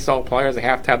both ISO players. They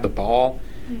have to have the ball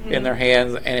in their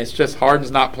hands, and it's just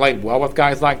Harden's not played well with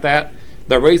guys like that.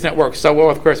 The reason it worked so well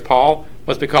with Chris Paul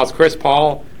was because Chris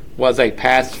Paul was a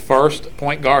pass-first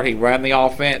point guard. He ran the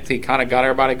offense. He kind of got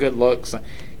everybody good looks.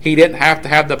 He didn't have to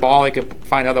have the ball. He could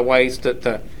find other ways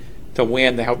to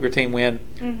win, to help your team win.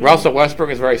 Russell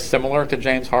Westbrook is very similar to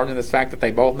James Harden in the fact that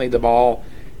they both need the ball.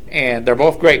 and they're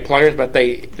both great players, but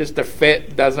the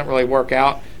fit doesn't really work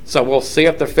out. So we'll see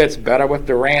if the fit's better with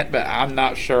Durant, but I'm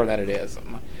not sure that it is.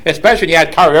 Especially when you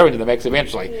add Kyrie Irving to the mix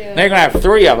eventually. Yeah. They're going to have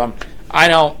 3 of them.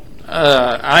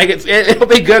 I think it'll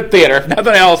be good theater. If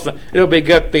nothing else, it'll be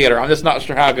good theater. I'm just not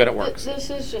sure how good it works. This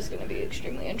is just going to be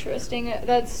extremely interesting.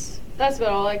 That's about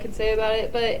all I can say about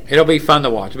it. But It'll be fun to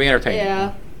watch. It'll be entertaining.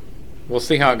 yeah, We'll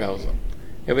see how it goes.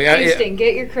 Houston,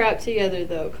 get your crap together,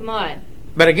 though. Come on.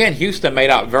 But again, Houston made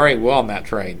out very well in that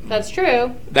trade. That's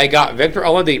true. They got Victor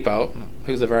Oladipo,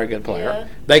 who's a very good player. Yeah.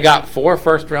 They got 4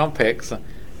 first-round picks.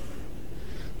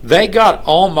 They got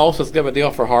almost as good of a deal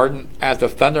for Harden as the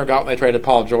Thunder got when they traded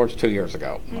Paul George 2 years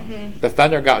ago. Mm-hmm. The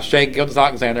Thunder got Shai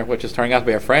Gilgeous-Alexander, which is turning out to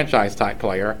be a franchise-type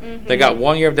player. Mm-hmm. They got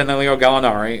 1 year of Danilo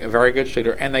Gallinari, a very good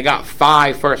shooter, and they got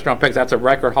 5 first-round picks. That's a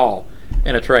record haul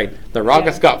in a trade. The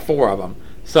Rockets got 4 of them.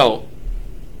 So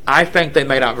I think they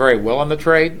made out very well in the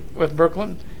trade with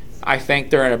Brooklyn. I think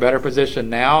they're in a better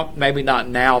position now. Maybe not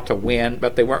now to win,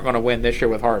 but they weren't going to win this year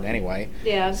with Harden anyway.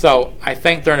 Yeah. So I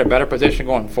think they're in a better position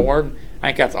going forward. I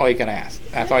think that's all you can ask.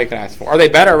 That's all you can ask for. Are they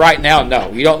better right now?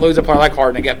 No. You don't lose a player like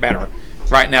Harden and get better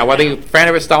right now. Whether you're a fan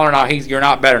of his style or not, you're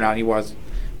not better now than he was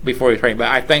before he traded. But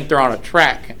I think they're on a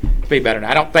track to be better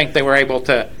now. I don't think they were able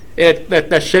to.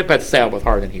 The ship had sailed with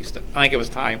Harden in Houston. I think it was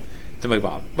time to move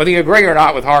on. Whether you agree or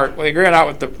not with Harden, whether you agree or not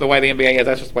with the way the NBA is,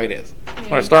 that's just the way it is. Yeah.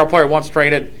 When a star player once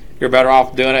traded, you're better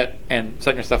off doing it and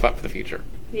setting yourself up for the future.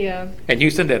 Yeah. And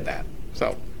Houston did that. So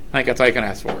I think that's all you can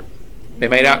ask for. They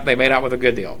made out with a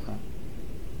good deal.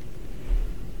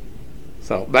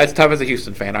 So that's tough as a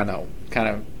Houston fan, I know. Kind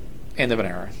of end of an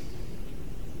era.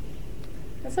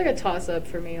 That's like a toss-up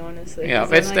for me, honestly. Yeah,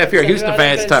 'cause I'm, it's- if you're a upset Houston about fan,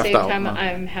 it, it's but tough, at the though. same time, No.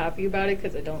 I'm happy about it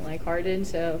because I don't like Harden,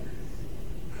 so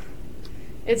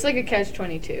it's like a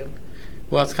catch-22.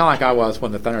 Well, it's kind of like I was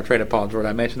when the Thunder traded Paul George.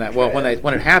 I mentioned that. Well, when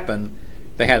it happened,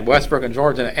 they had Westbrook and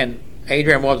George and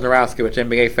Adrian Wojnarowski, which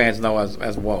NBA fans know as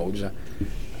Woj.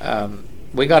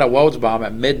 We got a Woj bomb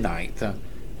at midnight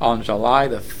on July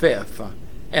the 5th.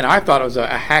 And I thought it was a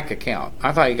hack account.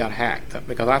 I thought he got hacked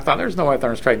because I thought there's no way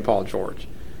Thunder's trading Paul George.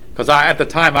 Because at the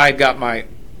time I'd got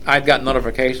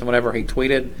notification whenever he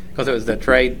tweeted because it was the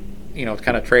trade,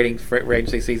 kind of trading free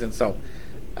agency season. So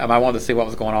I wanted to see what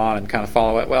was going on and kind of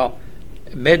follow it. Well,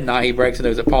 at midnight he breaks the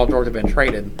news that Paul George had been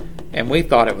traded, and we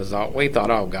thought,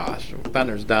 oh gosh,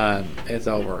 Thunder's done, it's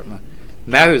over.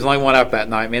 Matthew was the only one up that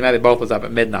night. Me and Matthew both was up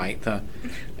at midnight,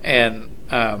 and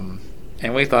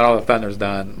we thought, oh, the Thunder's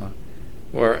done.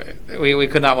 We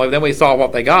could not believe. Then we saw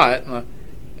what they got.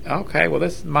 Okay, well,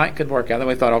 this could work out. Then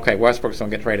we thought, okay, Westbrook's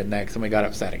going to get traded next, and we got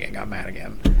upset again, got mad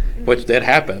again, which did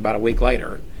happen about a week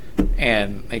later.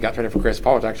 And he got traded for Chris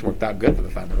Paul, which actually worked out good for the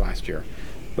Thunder last year.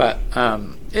 But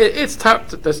it's tough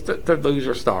to lose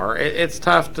your star. It's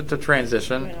tough to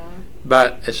transition, Yeah.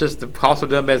 but it's just the cost of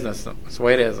doing business. That's the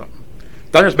way it is.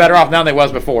 Thunder's better off now than they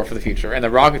was before for the future, and the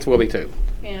Rockets will be too.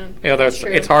 Yeah, That's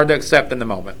true. it's hard to accept in the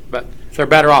moment, but they're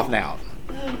better off now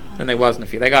than they was in the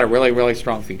future. They got a really, really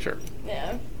strong future.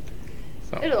 Yeah,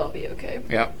 So, it'll all be okay.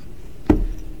 yep.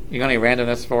 You got any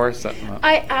randomness for us?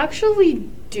 I actually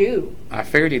do. I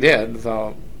figured you did.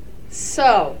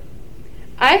 So,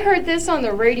 I heard this on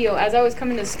the radio as I was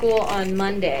coming to school on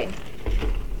Monday.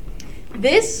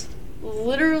 This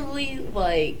literally,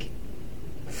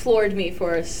 floored me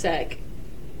for a sec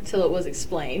until it was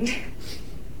explained.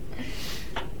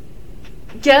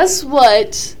 Guess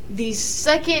what the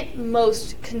second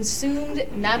most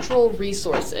consumed natural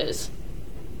resource is?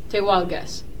 Take a wild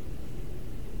guess.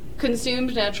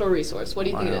 Consumed natural resource. What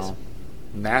do you think it is?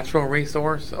 Natural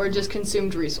resource? Or just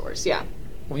consumed resource, yeah.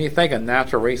 When you think of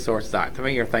natural resource, to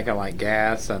me, you're thinking like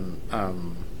gas and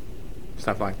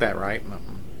stuff like that, right?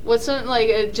 What's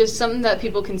something just something that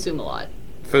people consume a lot?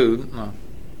 Food.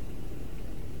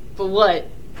 But what?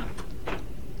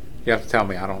 You have to tell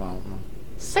me. I don't know.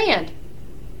 Sand.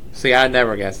 See, I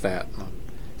never guessed that.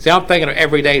 See, I'm thinking of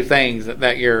everyday things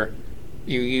that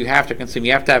you have to consume.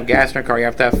 You have to have gas in your car. You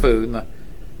have to have food.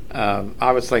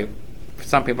 Obviously,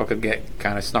 some people could get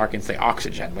kind of snarky and say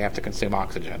oxygen. We have to consume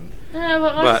oxygen. Yeah,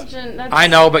 but oxygen. But I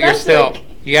know, but you're that's still. like-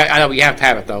 Yeah, I know, but you have to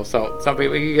have it though. So some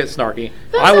people you get snarky.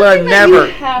 That's I would something that never.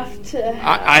 you have to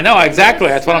have. I know exactly.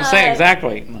 That's what I'm saying. not-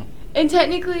 Exactly. And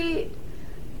technically,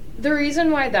 the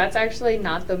reason why that's actually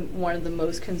not one of the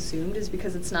most consumed is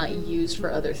because it's not used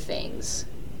for other things.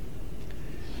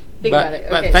 Think about it.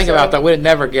 But Okay, think so- about that. We'd have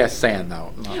never guessed sand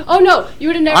though. No. Oh no, you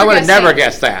would have never. I would have guessed never sand.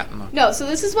 guessed that. No, so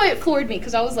this is why it floored me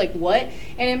because I was like, "What?"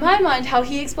 And in my mind, how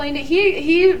he explained it,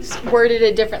 he worded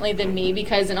it differently than me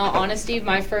because, in all honesty,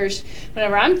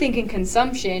 whenever I'm thinking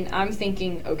consumption, I'm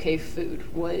thinking, okay, food.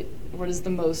 What is the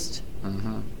most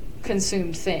Mm-hmm.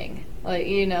 consumed thing? Like,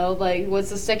 like what's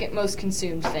the second most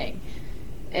consumed thing?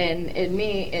 And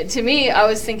to me, I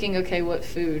was thinking, okay, what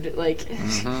food? Like,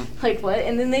 like what?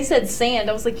 And then they said sand.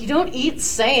 I was like, you don't eat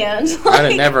sand. Like, I'd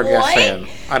have never guessed sand.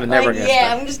 I'd have never guessed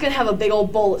that. I'm just gonna have a big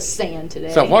old bowl of sand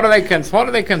today. So what are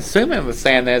they consuming with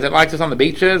sand? Then? Is it like just on the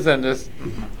beaches and just?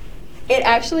 It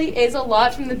actually is a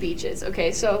lot from the beaches.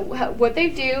 Okay, so what they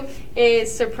do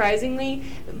is, surprisingly,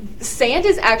 sand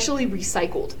is actually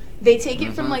recycled. They take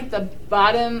it from like the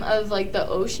bottom of like the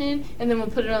ocean and then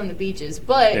we'll put it on the beaches.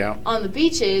 But on the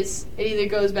beaches, it either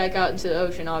goes back out into the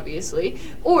ocean, obviously,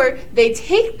 or they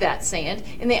take that sand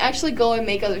and they actually go and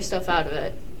make other stuff out of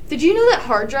it. Did you know that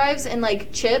hard drives and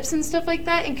like chips and stuff like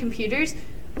that and computers,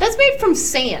 that's made from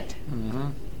sand?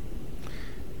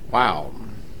 Wow.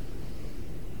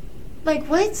 Like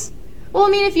what? Well,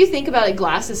 I mean, if you think about it,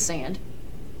 glass is sand.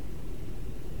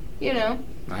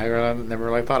 I never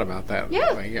really thought about that.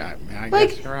 Yeah. I like,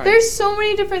 guess you're right. There's so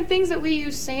many different things that we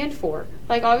use sand for.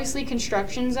 Like, obviously,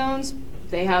 construction zones,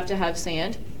 they have to have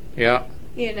sand. Yeah.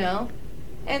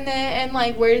 And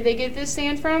like, where do they get this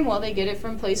sand from? Well, they get it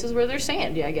from places where there's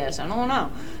sand, I guess. I don't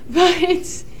know. But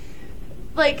it's,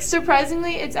 like,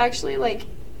 surprisingly, it's actually, like,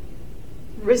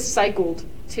 recycled,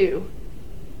 too.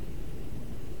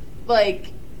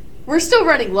 Like, we're still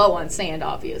running low on sand,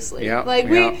 obviously. Yeah. Like,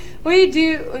 we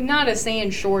do, not a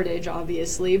sand shortage,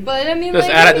 obviously, but I mean, just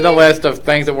like, add it to the list of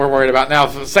things that we're worried about now.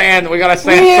 So sand, we got a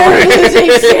sand shortage.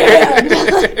 shortage. Sand.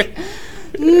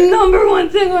 Like, number one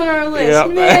thing on our list,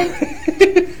 man.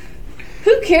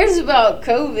 Who cares about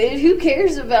COVID? Who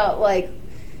cares about, like,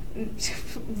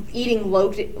 eating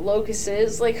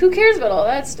locusts? Like, who cares about all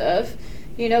that stuff?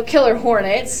 Killer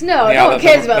hornets. No, no one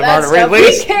cares about that stuff.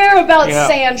 We care about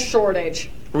sand shortage.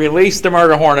 Release the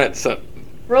murder hornets.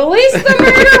 Release the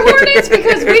murder hornets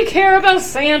because we care about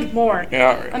sand more.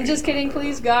 Yeah. I'm just kidding.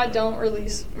 Please, God, don't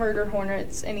release murder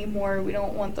hornets anymore. We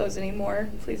don't want those anymore.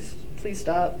 Please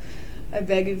stop. I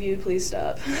beg of you, please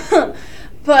stop.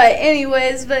 But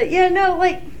anyways, yeah, no,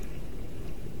 like,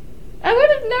 I would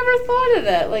have never thought of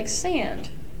that. Like, sand.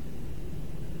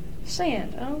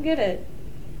 I don't get it.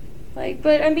 Like,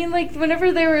 but I mean, like,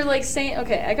 whenever they were, like, saying,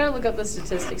 okay, I gotta look up the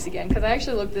statistics again, because I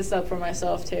actually looked this up for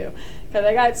myself, too, because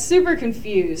I got super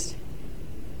confused.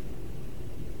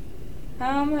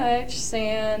 How much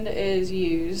sand is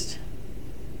used?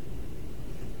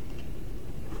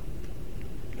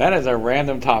 That is a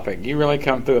random topic. You really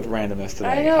come through with randomness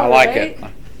today. I know, I like right? it.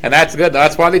 And that's good.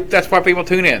 That's why people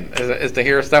tune in, is to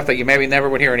hear stuff that you maybe never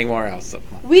would hear anywhere else.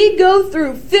 We go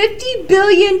through 50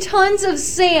 billion tons of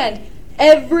sand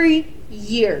every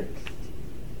year.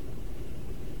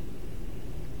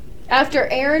 After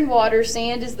air and water,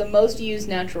 sand is the most used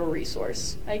natural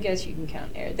resource. I guess you can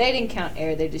count air. They didn't count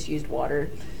air, they just used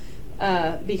water.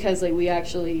 Because, like, we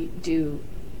actually do,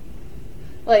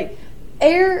 like,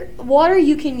 water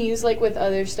you can use, like, with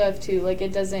other stuff, too. Like,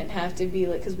 it doesn't have to be,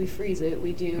 like, because we freeze it.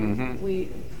 We do,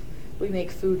 we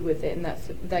make food with it, and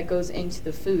that goes into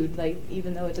the food, like,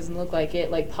 even though it doesn't look like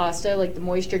it. Like pasta, like, the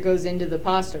moisture goes into the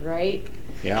pasta, right?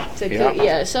 Yeah.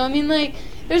 Yeah. So, I mean, like,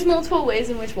 there's multiple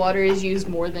ways in which water is used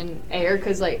more than air,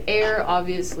 because, like, air,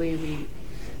 obviously, we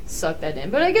suck that in.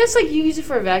 But I guess, like, you use it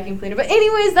for a vacuum cleaner. But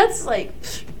anyways, that's, like,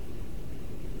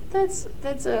 that's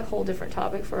a whole different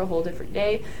topic for a whole different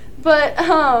day. But,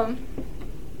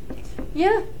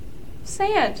 yeah,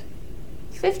 sand.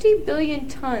 50 billion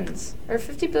tons. Or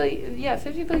 50 billion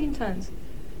tons.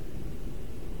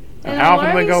 And how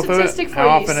often do we go through it? How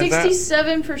often is that?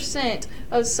 67%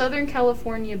 of Southern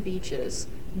California beaches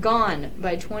gone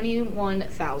by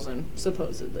 21,000,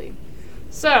 supposedly.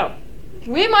 So,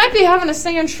 we might be having a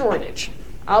sand shortage.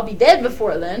 I'll be dead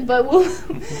before then, but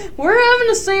we're having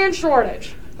a sand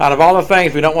shortage. Out of all the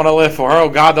things we don't want to live for, oh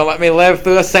God, don't let me live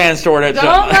through a sand shortage.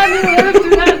 Don't let me live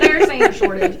through that there sand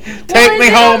shortage. Take me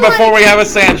home before we have a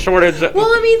sand shortage. Well,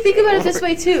 I mean, think about it this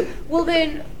way, too. Well,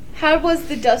 then, how was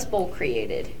the Dust Bowl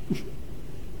created?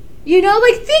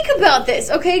 Like, think about this,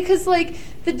 okay? Because, like,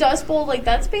 the Dust Bowl, like,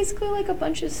 that's basically, like, a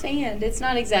bunch of sand. It's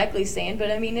not exactly sand,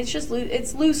 but, I mean, it's just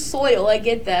it's loose soil. I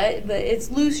get that. But it's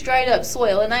loose, dried-up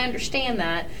soil, and I understand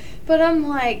that. But I'm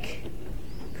like,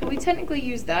 could we technically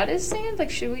use that as sand? Like,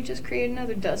 should we just create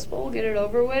another Dust Bowl, get it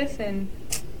over with, and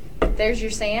there's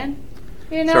your sand?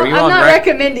 So I'm not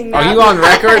recommending that. Are you on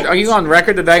record? Are you on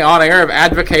record today on air of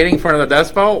advocating for another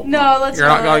Dust Bowl? No,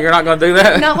 you're not going to do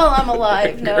that? Not while I'm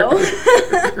alive, no.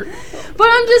 But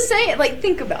I'm just saying, like,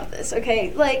 think about this,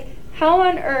 okay? Like, how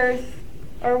on earth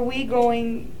are we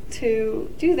going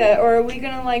to do that? Or are we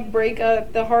going to, like, break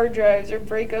up the hard drives or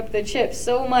break up the chips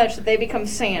so much that they become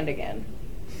sand again?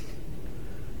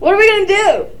 What are we going to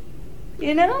do?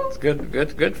 You know? It's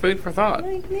good food for thought.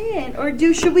 Like, man. Or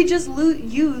should we just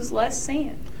use less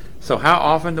sand? So how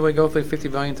often do we go through 50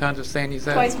 billion tons of sand, you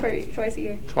said? Twice a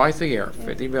year. Twice a year,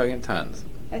 50 billion tons.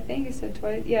 I think it said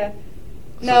twice. Yeah.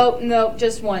 No,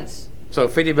 just once. So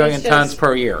 50 billion It's tons just-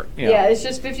 per year. Yeah, it's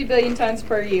just 50 billion tons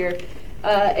per year.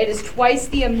 It is twice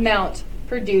the amount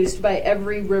produced by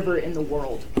every river in the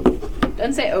world.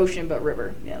 Doesn't say ocean, but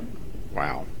river. Yeah.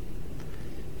 Wow.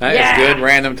 That is good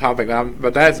random topic,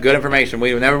 but that's good information.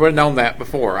 We never would have known that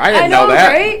before. I didn't know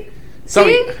that. Right? So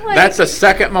See? Like- that's the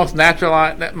second most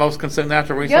most consumed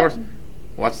natural resource.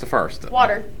 What's the first?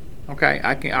 Water. Okay,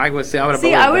 I would say I would have.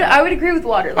 See, I would agree with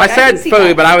water. I Like, said can see food,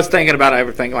 that. but I was thinking about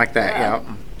everything like that. Yeah.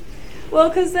 Yeah. Well,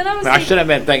 because then I was. I should have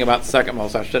been thinking about the second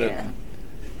most. I should have. Yeah.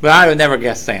 But I would never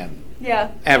guess sand.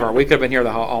 Yeah. Ever. We could have been here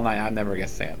all night. I'd never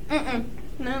guessed sand.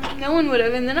 No one would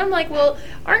have. And then I'm like, well,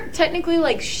 aren't technically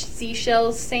like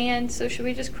seashells sand? So should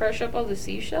we just crush up all the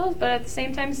seashells? But at the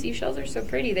same time, seashells are so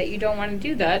pretty that you don't want to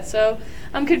do that. So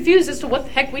I'm confused as to what the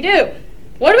heck we do.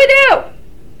 What do we do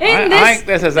in I think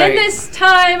this is this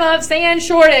time of sand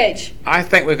shortage? I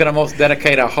think we could almost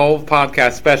dedicate a whole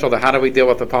podcast special to how do we deal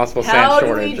with the possible sand How do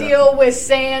shortage. we deal with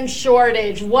sand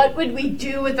shortage? What would we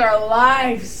do with our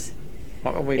lives?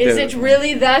 What would we Is do? it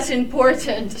really that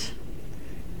important?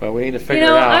 Well, we need to You figure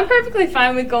know, it out. I'm perfectly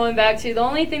fine with going back to. The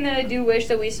only thing that I do wish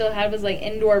that we still had was like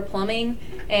indoor plumbing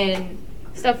and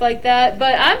stuff like that.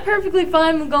 But I'm perfectly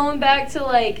fine with going back to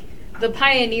like the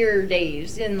pioneer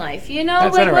days in life. You know,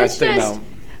 That's like let's interesting, just. though.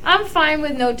 I'm fine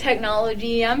with no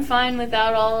technology. I'm fine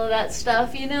without all of that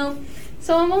stuff. You know,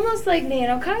 so I'm almost like, man,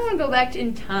 I kind of want to go back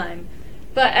in time.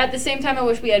 But at the same time, I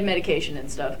wish we had medication and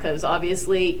stuff because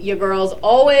obviously your girl's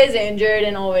always injured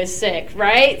and always sick,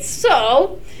 right?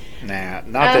 So. Nah,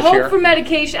 not I this hope year. for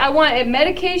medication. I want a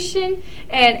medication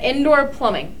and indoor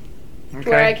plumbing,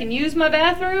 where I can use my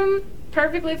bathroom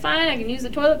perfectly fine. I can use the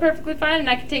toilet perfectly fine, and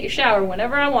I can take a shower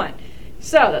whenever I want.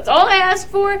 So that's all I ask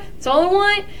for. That's all I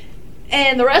want,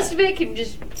 and the rest of it can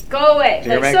just go away.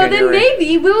 You're Like, so making then your-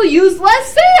 maybe we'll use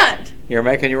less sand. You're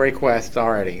making your requests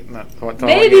already.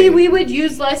 Maybe we would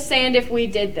use less sand if we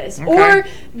did this. Okay. Or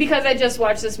because I just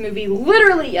watched this movie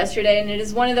literally yesterday, and it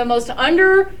is one of the most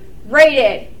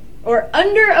underrated or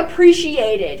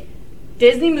underappreciated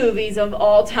Disney movies of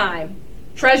all time.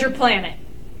 Treasure Planet.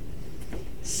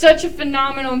 Such a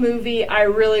phenomenal movie. I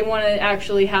really want to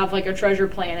actually have like a treasure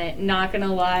planet, not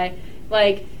gonna lie.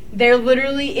 Like, they're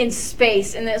literally in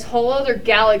space in this whole other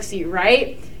galaxy,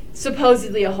 right?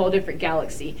 Supposedly a whole different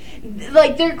galaxy.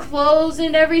 Like, their clothes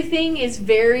and everything is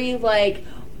very like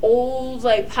old,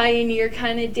 like pioneer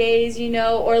kind of days, you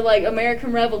know, or like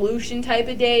American Revolution type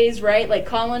of days, right? Like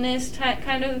colonist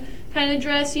kind of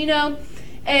dress, you know.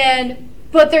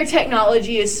 But their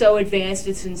technology is so advanced,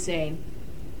 it's insane.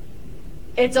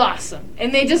 It's awesome.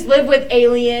 And they just live with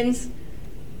aliens,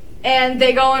 and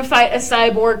they go and fight a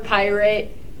cyborg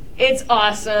pirate. It's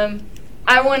awesome.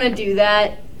 I want to do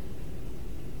that.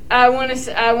 I want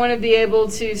to be able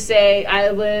to say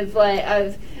I live like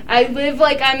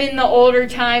I'm in the older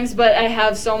times, but I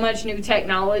have so much new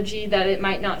technology that it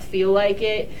might not feel like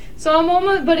it. So I'm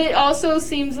almost, but it also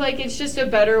seems like it's just a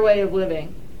better way of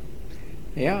living.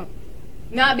 Yeah.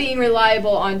 Not being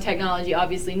reliable on technology,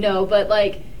 obviously, no, but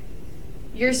like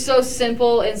you're so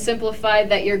simple and simplified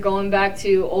that you're going back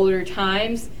to older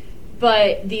times,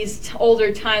 but these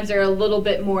older times are a little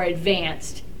bit more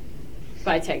advanced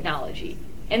by technology.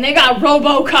 And they got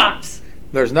RoboCops.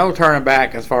 There's no turning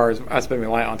back as far as us being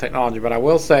reliant on technology, but I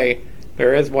will say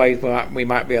there is ways we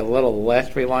might be a little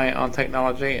less reliant on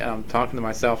technology. And I'm talking to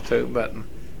myself too, but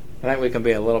I think we can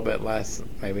be a little bit less,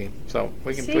 maybe. So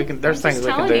we can. There's things we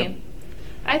can do.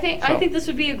 I think this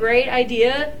would be a great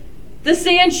idea. The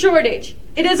sand shortage.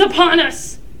 It is upon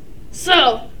us.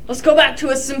 So let's go back to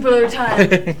a simpler time.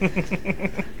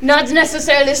 Not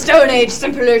necessarily Stone Age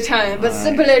simpler time, but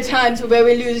simpler times where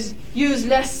we use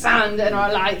less sand in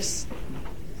our lives.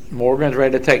 Morgan's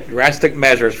ready to take drastic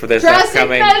measures for this Drastic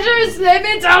upcoming. measures. Lay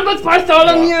me down with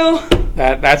Bartholomew.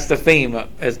 That's the theme.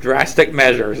 Is drastic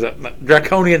measures,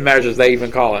 draconian measures. They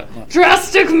even call it.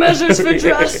 Drastic measures for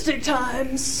drastic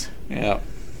times. Yeah.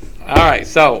 All right.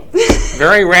 So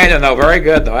very random though. Very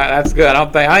good though. That's good. I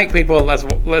think people that's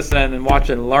listening and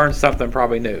watching learn something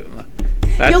probably new.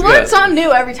 That's You learn good. something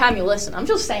new every time you listen. I'm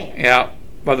just saying. Yeah.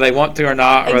 Whether they want to or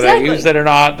not, whether Exactly. they use it or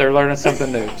not, they're learning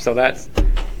something new. So that's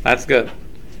good.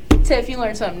 Tiff, you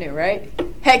learned something new, right?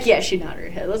 Heck yeah, she nodded her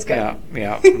head. Let's go. Yeah.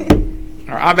 Yeah.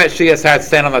 I bet she has had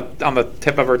sand on the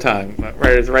tip of her tongue,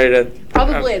 ready to.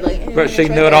 Probably, like, But she it's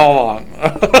right knew it there. all along.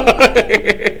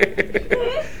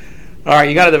 All right,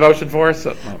 you got a devotion for us?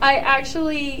 I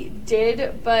actually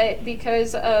did, but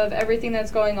because of everything that's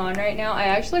going on right now, I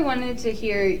actually wanted to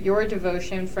hear your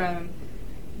devotion from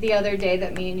the other day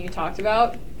that me and you talked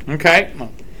about. Okay.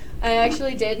 I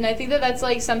actually did, and I think that that's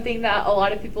like something that a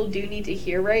lot of people do need to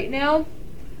hear right now.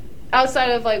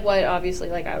 Outside of like what obviously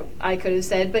like I could have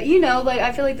said, but like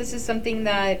I feel like this is something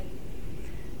that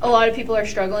a lot of people are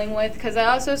struggling with, because I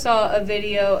also saw a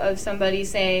video of somebody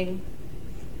saying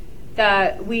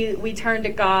that we turn to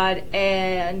God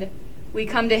and we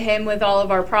come to Him with all of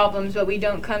our problems, but we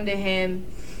don't come to Him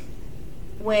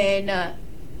when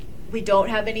we don't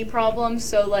have any problems.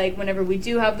 So like whenever we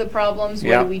do have the problems,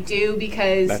 what do we do?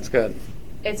 Because that's good.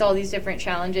 It's all these different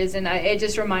challenges, and it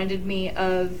just reminded me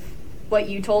of what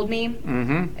you told me.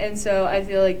 Mm-hmm. And so I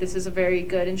feel like this is a very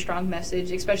good and strong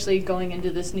message, especially going into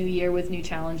this new year with new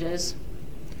challenges.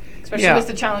 Especially with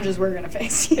the challenges we're going to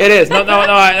face. It is. No,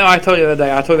 I told you the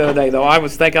other day, though. I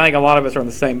was thinking, I think a lot of us are in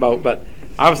the same boat, but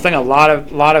I was thinking a lot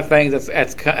of things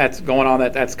that's going on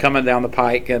that's coming down the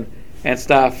pike and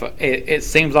stuff. It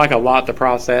seems like a lot to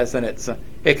process, and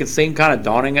it can seem kind of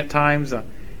daunting at times.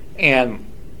 And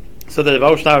so the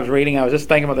devotion I was reading, I was just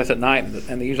thinking about this at night,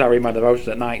 and usually I read my devotions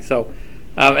at night. So,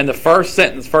 and the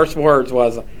first words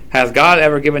was, "Has God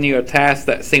ever given you a task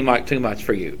that seemed like too much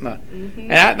for you?" And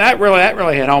that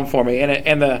really hit home for me.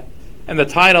 And the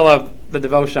title of the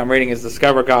devotion I'm reading is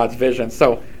 "Discover God's Vision."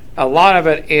 So a lot of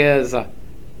it is,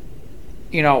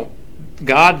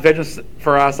 God's vision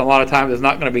for us. A lot of times is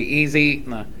not going to be easy.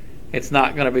 It's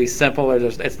not going to be simple.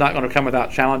 It's not going to come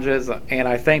without challenges. And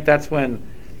I think that's when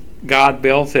God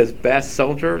builds His best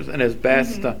soldiers and His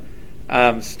best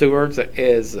stewards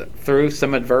is through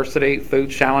some adversity, through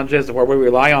challenges where we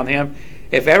rely on Him.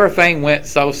 If everything went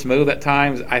so smooth at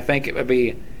times, I think it'd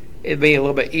be a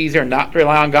little bit easier not to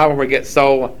rely on God, where we get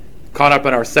so caught up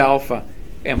in ourselves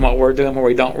and what we're doing, where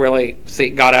we don't really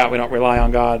seek God out, we don't rely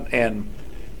on God. And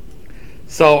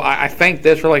so I think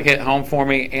this really hit home for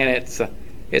me, and it's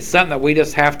something that we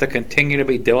just have to continue to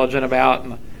be diligent about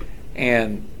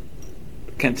and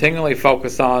continually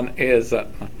focus on. Is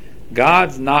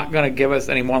God's not going to give us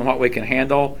any more than what we can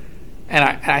handle. And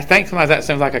I think sometimes that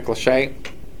seems like a cliche,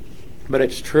 but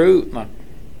it's true,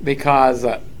 because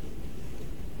and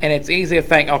it's easy to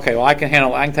think, okay, well, I can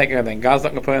take everything. God's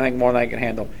not going to put anything more than I can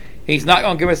handle. He's not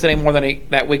going to give us any more than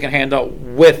that we can handle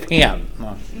with Him.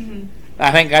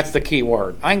 I think that's the key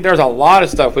word. I think there's a lot of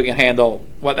stuff we can handle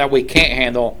that we can't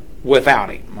handle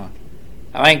without Him.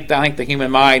 I think the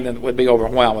human mind would be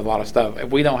overwhelmed with a lot of stuff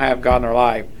if we don't have God in our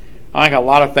life. I think a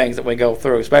lot of things that we go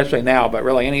through, especially now, but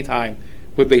really any time,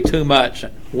 would be too much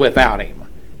without Him.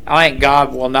 I think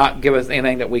God will not give us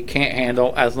anything that we can't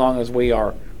handle as long as we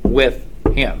are with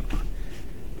Him.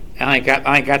 And I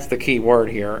think that's the key word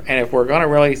here. And if we're going to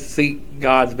really seek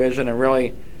God's vision and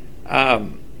really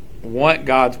want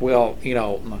God's will,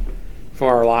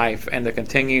 for our life, and to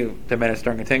continue to minister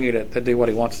and continue to do what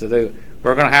He wants to do,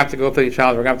 we're going to have to go through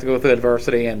challenges. We're going to have to go through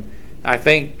adversity. And I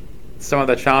think some of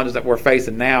the challenges that we're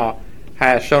facing now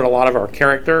has showed a lot of our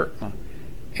character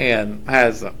and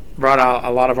has brought out a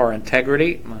lot of our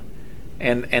integrity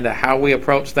and how we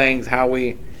approach things, how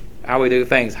we do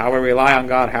things, how we rely on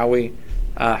God, how we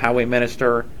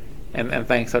minister, and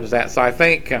things such as that. So I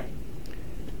think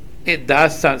it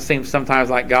does seem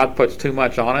sometimes like God puts too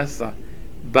much on us,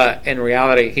 but in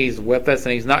reality, He's with us,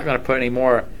 and He's not going to put any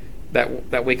more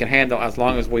that we can handle as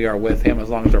long as we are with Him, as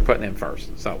long as we're putting Him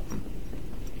first. So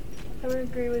I would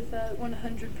agree with that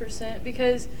 100%,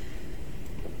 because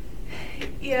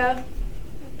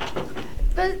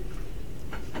but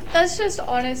that's just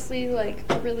honestly like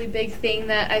a really big thing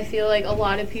that I feel like a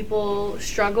lot of people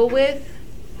struggle with.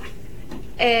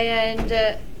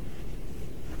 And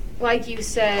like you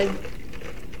said,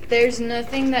 there's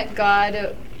nothing that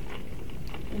God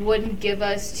wouldn't give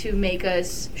us to make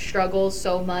us struggle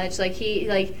so much.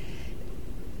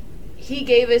 He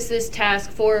gave us this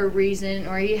task for a reason,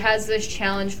 or He has this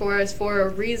challenge for us for a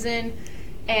reason.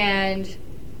 And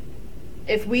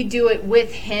if we do it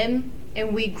with Him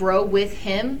and we grow with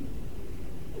Him,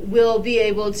 we'll be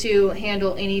able to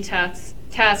handle any task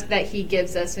that He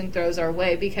gives us and throws our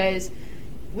way, because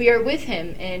we are with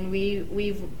Him, and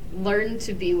we've learned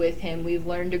to be with Him. We've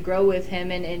learned to grow with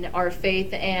Him and in our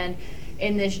faith and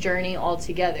in this journey all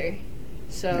together.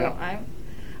 So yeah.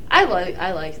 I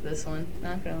like this one,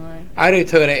 not gonna lie. I do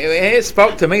too, and it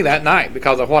spoke to me that night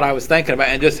because of what I was thinking about,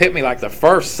 and just hit me like the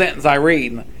first sentence I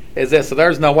read is this. So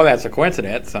there's no way that's a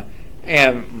coincidence.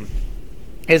 And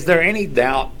is there any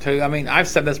doubt too? I mean, I've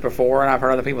said this before, and I've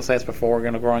heard other people say this before,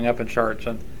 growing up in church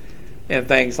and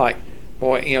things like,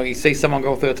 boy, you see someone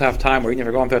go through a tough time, or even if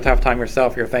you're going through a tough time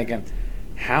yourself, you're thinking,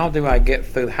 how do I get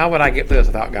through? How would I get through this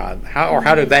without God?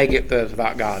 How do they get through this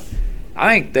without God?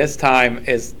 I think this time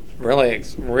is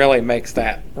really makes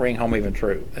that ring home even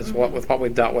true. Is with what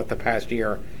we've dealt with the past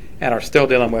year and are still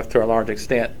dealing with to a large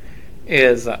extent.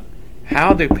 Is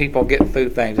how do people get through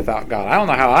things without God? I don't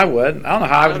know how I would. I don't know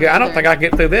how I would get. I don't think I could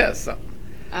get through this.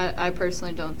 I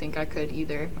personally don't think I could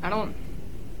either. I don't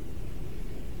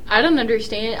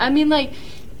understand. I mean, like,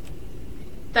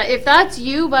 that if that's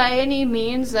you by any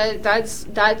means,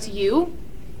 that's you,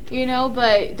 you know.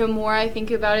 But the more I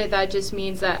think about it, that just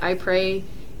means that I pray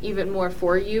even more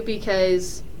for you,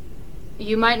 because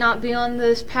you might not be on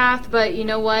this path, but you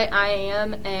know what? I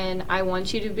am, and I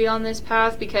want you to be on this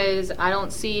path, because I don't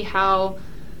even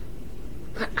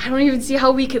see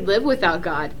how we could live without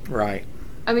God. Right.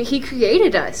 I mean, He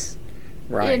created us.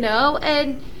 Right. You know,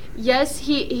 and yes,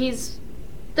 he's.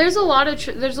 There's a lot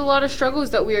of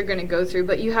struggles that we are going to go through,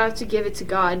 but you have to give it to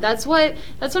God. That's one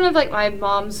of like my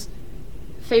mom's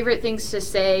favorite things to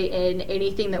say in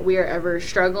anything that we are ever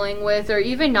struggling with, or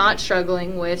even not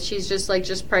struggling with. She's just like,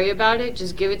 just pray about it,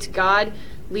 just give it to God,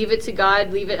 leave it to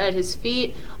God, leave it at His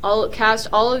feet. Cast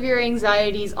all of your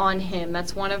anxieties on Him.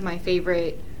 That's one of my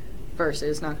favorite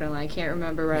verses. Not gonna lie, I can't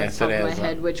remember right off the top of my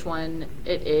head which one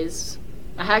it is.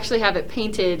 I actually have it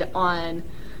painted on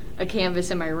a canvas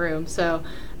in my room, so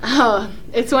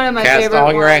it's one of my favorite ones. Cast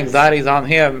all your anxieties on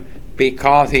Him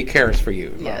because He cares for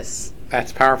you. Yes.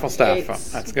 That's powerful stuff.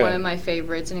 It's That's good. One of my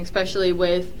favorites, and especially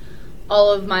with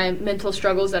all of my mental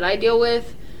struggles that I deal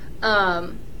with,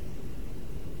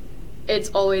 it's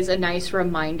always a nice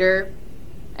reminder.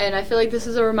 And I feel like this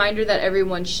is a reminder that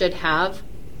everyone should have,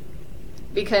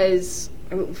 because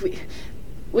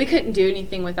we couldn't do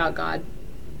anything without God.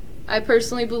 I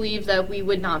personally believe that we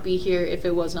would not be here if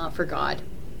it was not for God.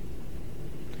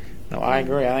 No, I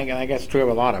agree. I think that's true of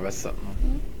a lot of us.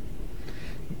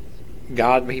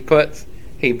 God,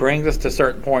 He brings us to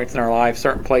certain points in our life,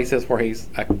 certain places where He's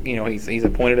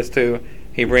appointed us to.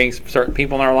 He brings certain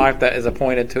people in our life that is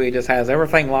appointed to. He just has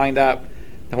everything lined up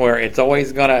where it's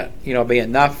always gonna, be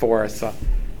enough for us, and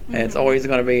it's always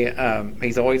gonna be.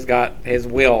 He's always got His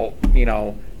will,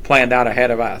 planned out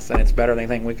ahead of us, and it's better than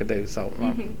anything we could do. So.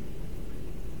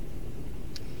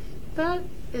 That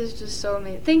is just so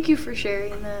amazing. Thank you for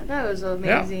sharing that. That was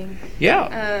amazing.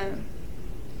 Yeah.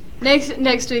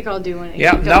 Next week I'll do one.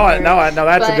 Yeah. No.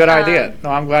 That's a good idea.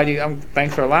 No, I'm glad you.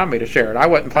 Thanks for allowing me to share it. I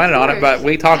wasn't planning on it, but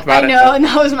we talked about it. I know, and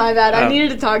that was my bad. I needed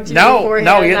to talk to you beforehand.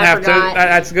 No, you didn't have to.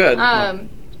 That's good.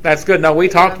 That's good. No, we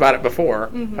talked about it before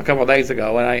a couple of days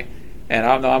ago, and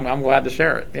I'm glad to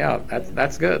share it. Yeah,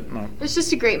 that's good. It's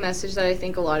just a great message that I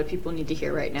think a lot of people need to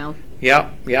hear right now.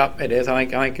 Yep, it is. I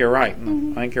think you're right.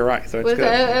 I think you're right. So it's with good.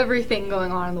 Everything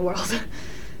going on in the world.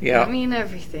 Yeah. I mean,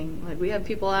 everything. Like, we have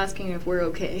people asking if we're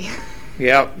okay.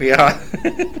 Yeah.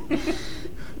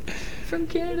 From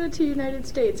Canada to United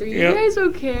States, are you guys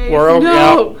okay? We're okay.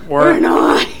 No, we're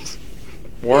not.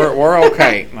 We're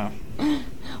okay. No.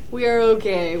 We are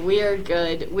okay. We are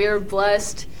good. We are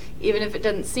blessed, even if it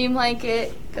doesn't seem like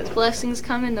it, because blessings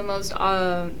come in the most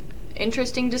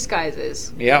interesting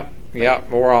disguises. Yep.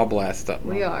 We're all blessed.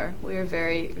 We are. We are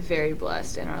very, very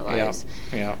blessed in our lives.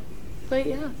 Yeah. But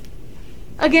yeah.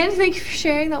 Again, thank you for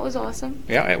sharing. That was awesome.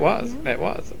 Yeah, it was. Yeah. It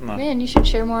was. No. Man, you should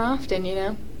share more often,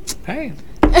 Hey,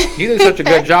 you do such a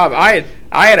good job. I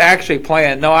had actually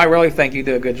planned. No, I really think you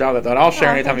do a good job at that. I'll share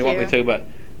anytime you want me to, but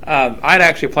I had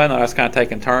actually planned on us kind of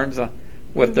taking turns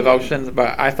with devotions,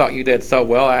 but I thought you did so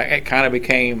well. It kind of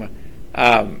became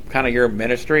kind of your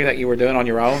ministry that you were doing on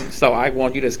your own. So I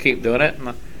want you to just keep doing it,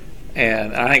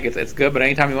 and I think it's good. But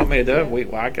anytime you want me to do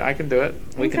it, I can do it.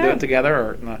 We can do it together,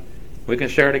 or we can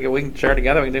share it together. We can share it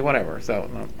together. We can do whatever. So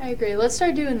I agree. Let's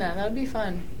start doing that. That would be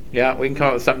fun. Yeah, we can come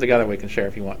up with something together we can share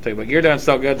if you want to. But you're doing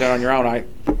so good doing it on your own. I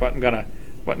wasn't gonna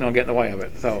get in the way of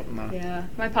it. So yeah,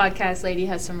 my podcast lady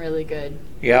has some really good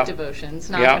devotions.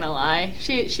 Not gonna lie,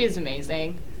 she's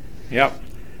amazing. Yep.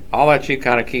 I'll let you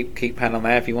kind of keep handling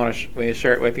that. If you want to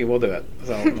share it with you, we'll do it.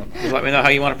 So just let me know how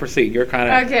you want to proceed. You're kind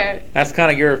of okay. That's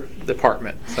kind of your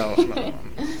department. So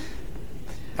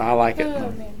I like it.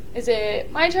 Oh, man. Is it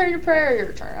my turn to pray or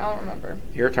your turn? I don't remember.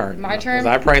 Your turn. My turn? 'Cause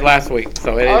I prayed last week,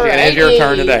 so it is your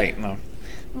turn today. No.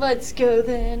 Let's go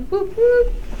then. Whoop,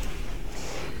 whoop.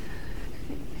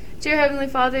 Dear Heavenly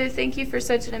Father, thank you for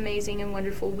such an amazing and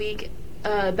wonderful week.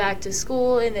 Back to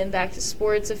school and then back to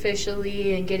sports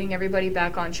officially and getting everybody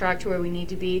back on track to where we need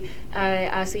to be. I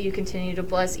ask that you continue to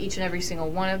bless each and every single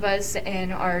one of us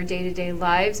and our day-to-day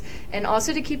lives, and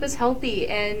also to keep us healthy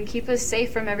and keep us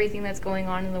safe from everything that's going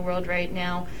on in the world right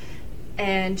now,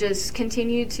 and just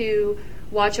continue to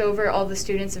watch over all the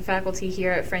students and faculty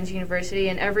here at Friends University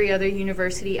and every other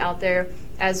university out there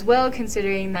as well,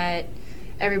 considering that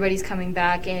everybody's coming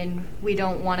back and we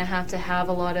don't want to have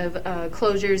a lot of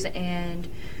closures and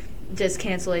just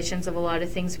cancellations of a lot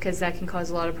of things, because that can cause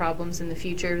a lot of problems in the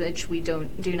future, which we do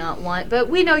not want. But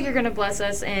we know you're going to bless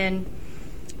us and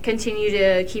continue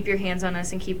to keep your hands on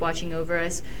us and keep watching over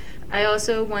us. I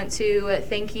also want to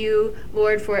thank you,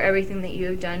 Lord, for everything that you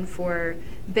have done for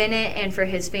Bennett and for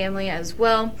his family as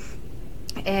well,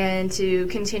 and to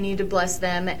continue to bless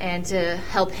them and to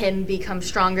help him become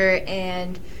stronger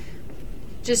and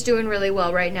just doing really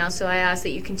well right now. So I ask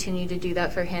that you continue to do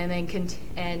that for him,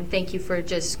 and thank you for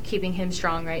just keeping him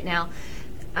strong right now.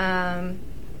 And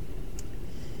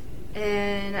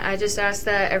I just ask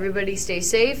that everybody stay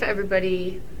safe,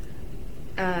 everybody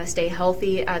stay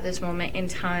healthy at this moment in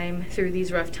time through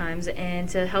these rough times, and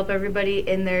to help everybody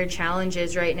in their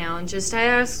challenges right now. And just I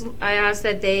ask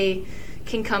that they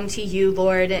can come to you,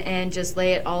 Lord, and just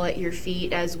lay it all at your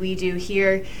feet as we do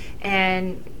here,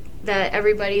 and that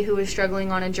everybody who is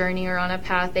struggling on a journey or on a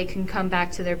path, they can come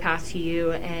back to their path to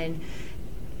you, and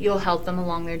you'll help them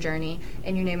along their journey.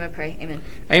 In your name I pray. Amen.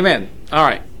 Amen. All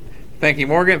right. Thank you,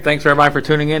 Morgan. Thanks, everybody, for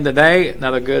tuning in today.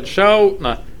 Another good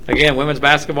show. Again, women's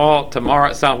basketball tomorrow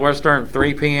at Southwestern,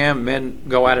 3 p.m. Men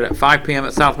go at it at 5 p.m.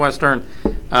 at Southwestern.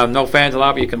 No fans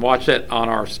allowed, but you can watch it on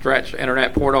our Stretch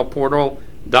Internet portal,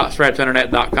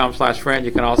 portal.stretchinternet.com/friend.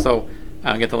 You can also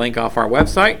get the link off our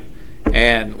website.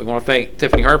 And we want to thank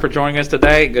Tiffany Hurd for joining us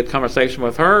today. Good conversation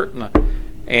with her.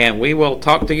 And we will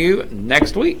talk to you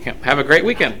next week. Have a great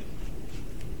weekend.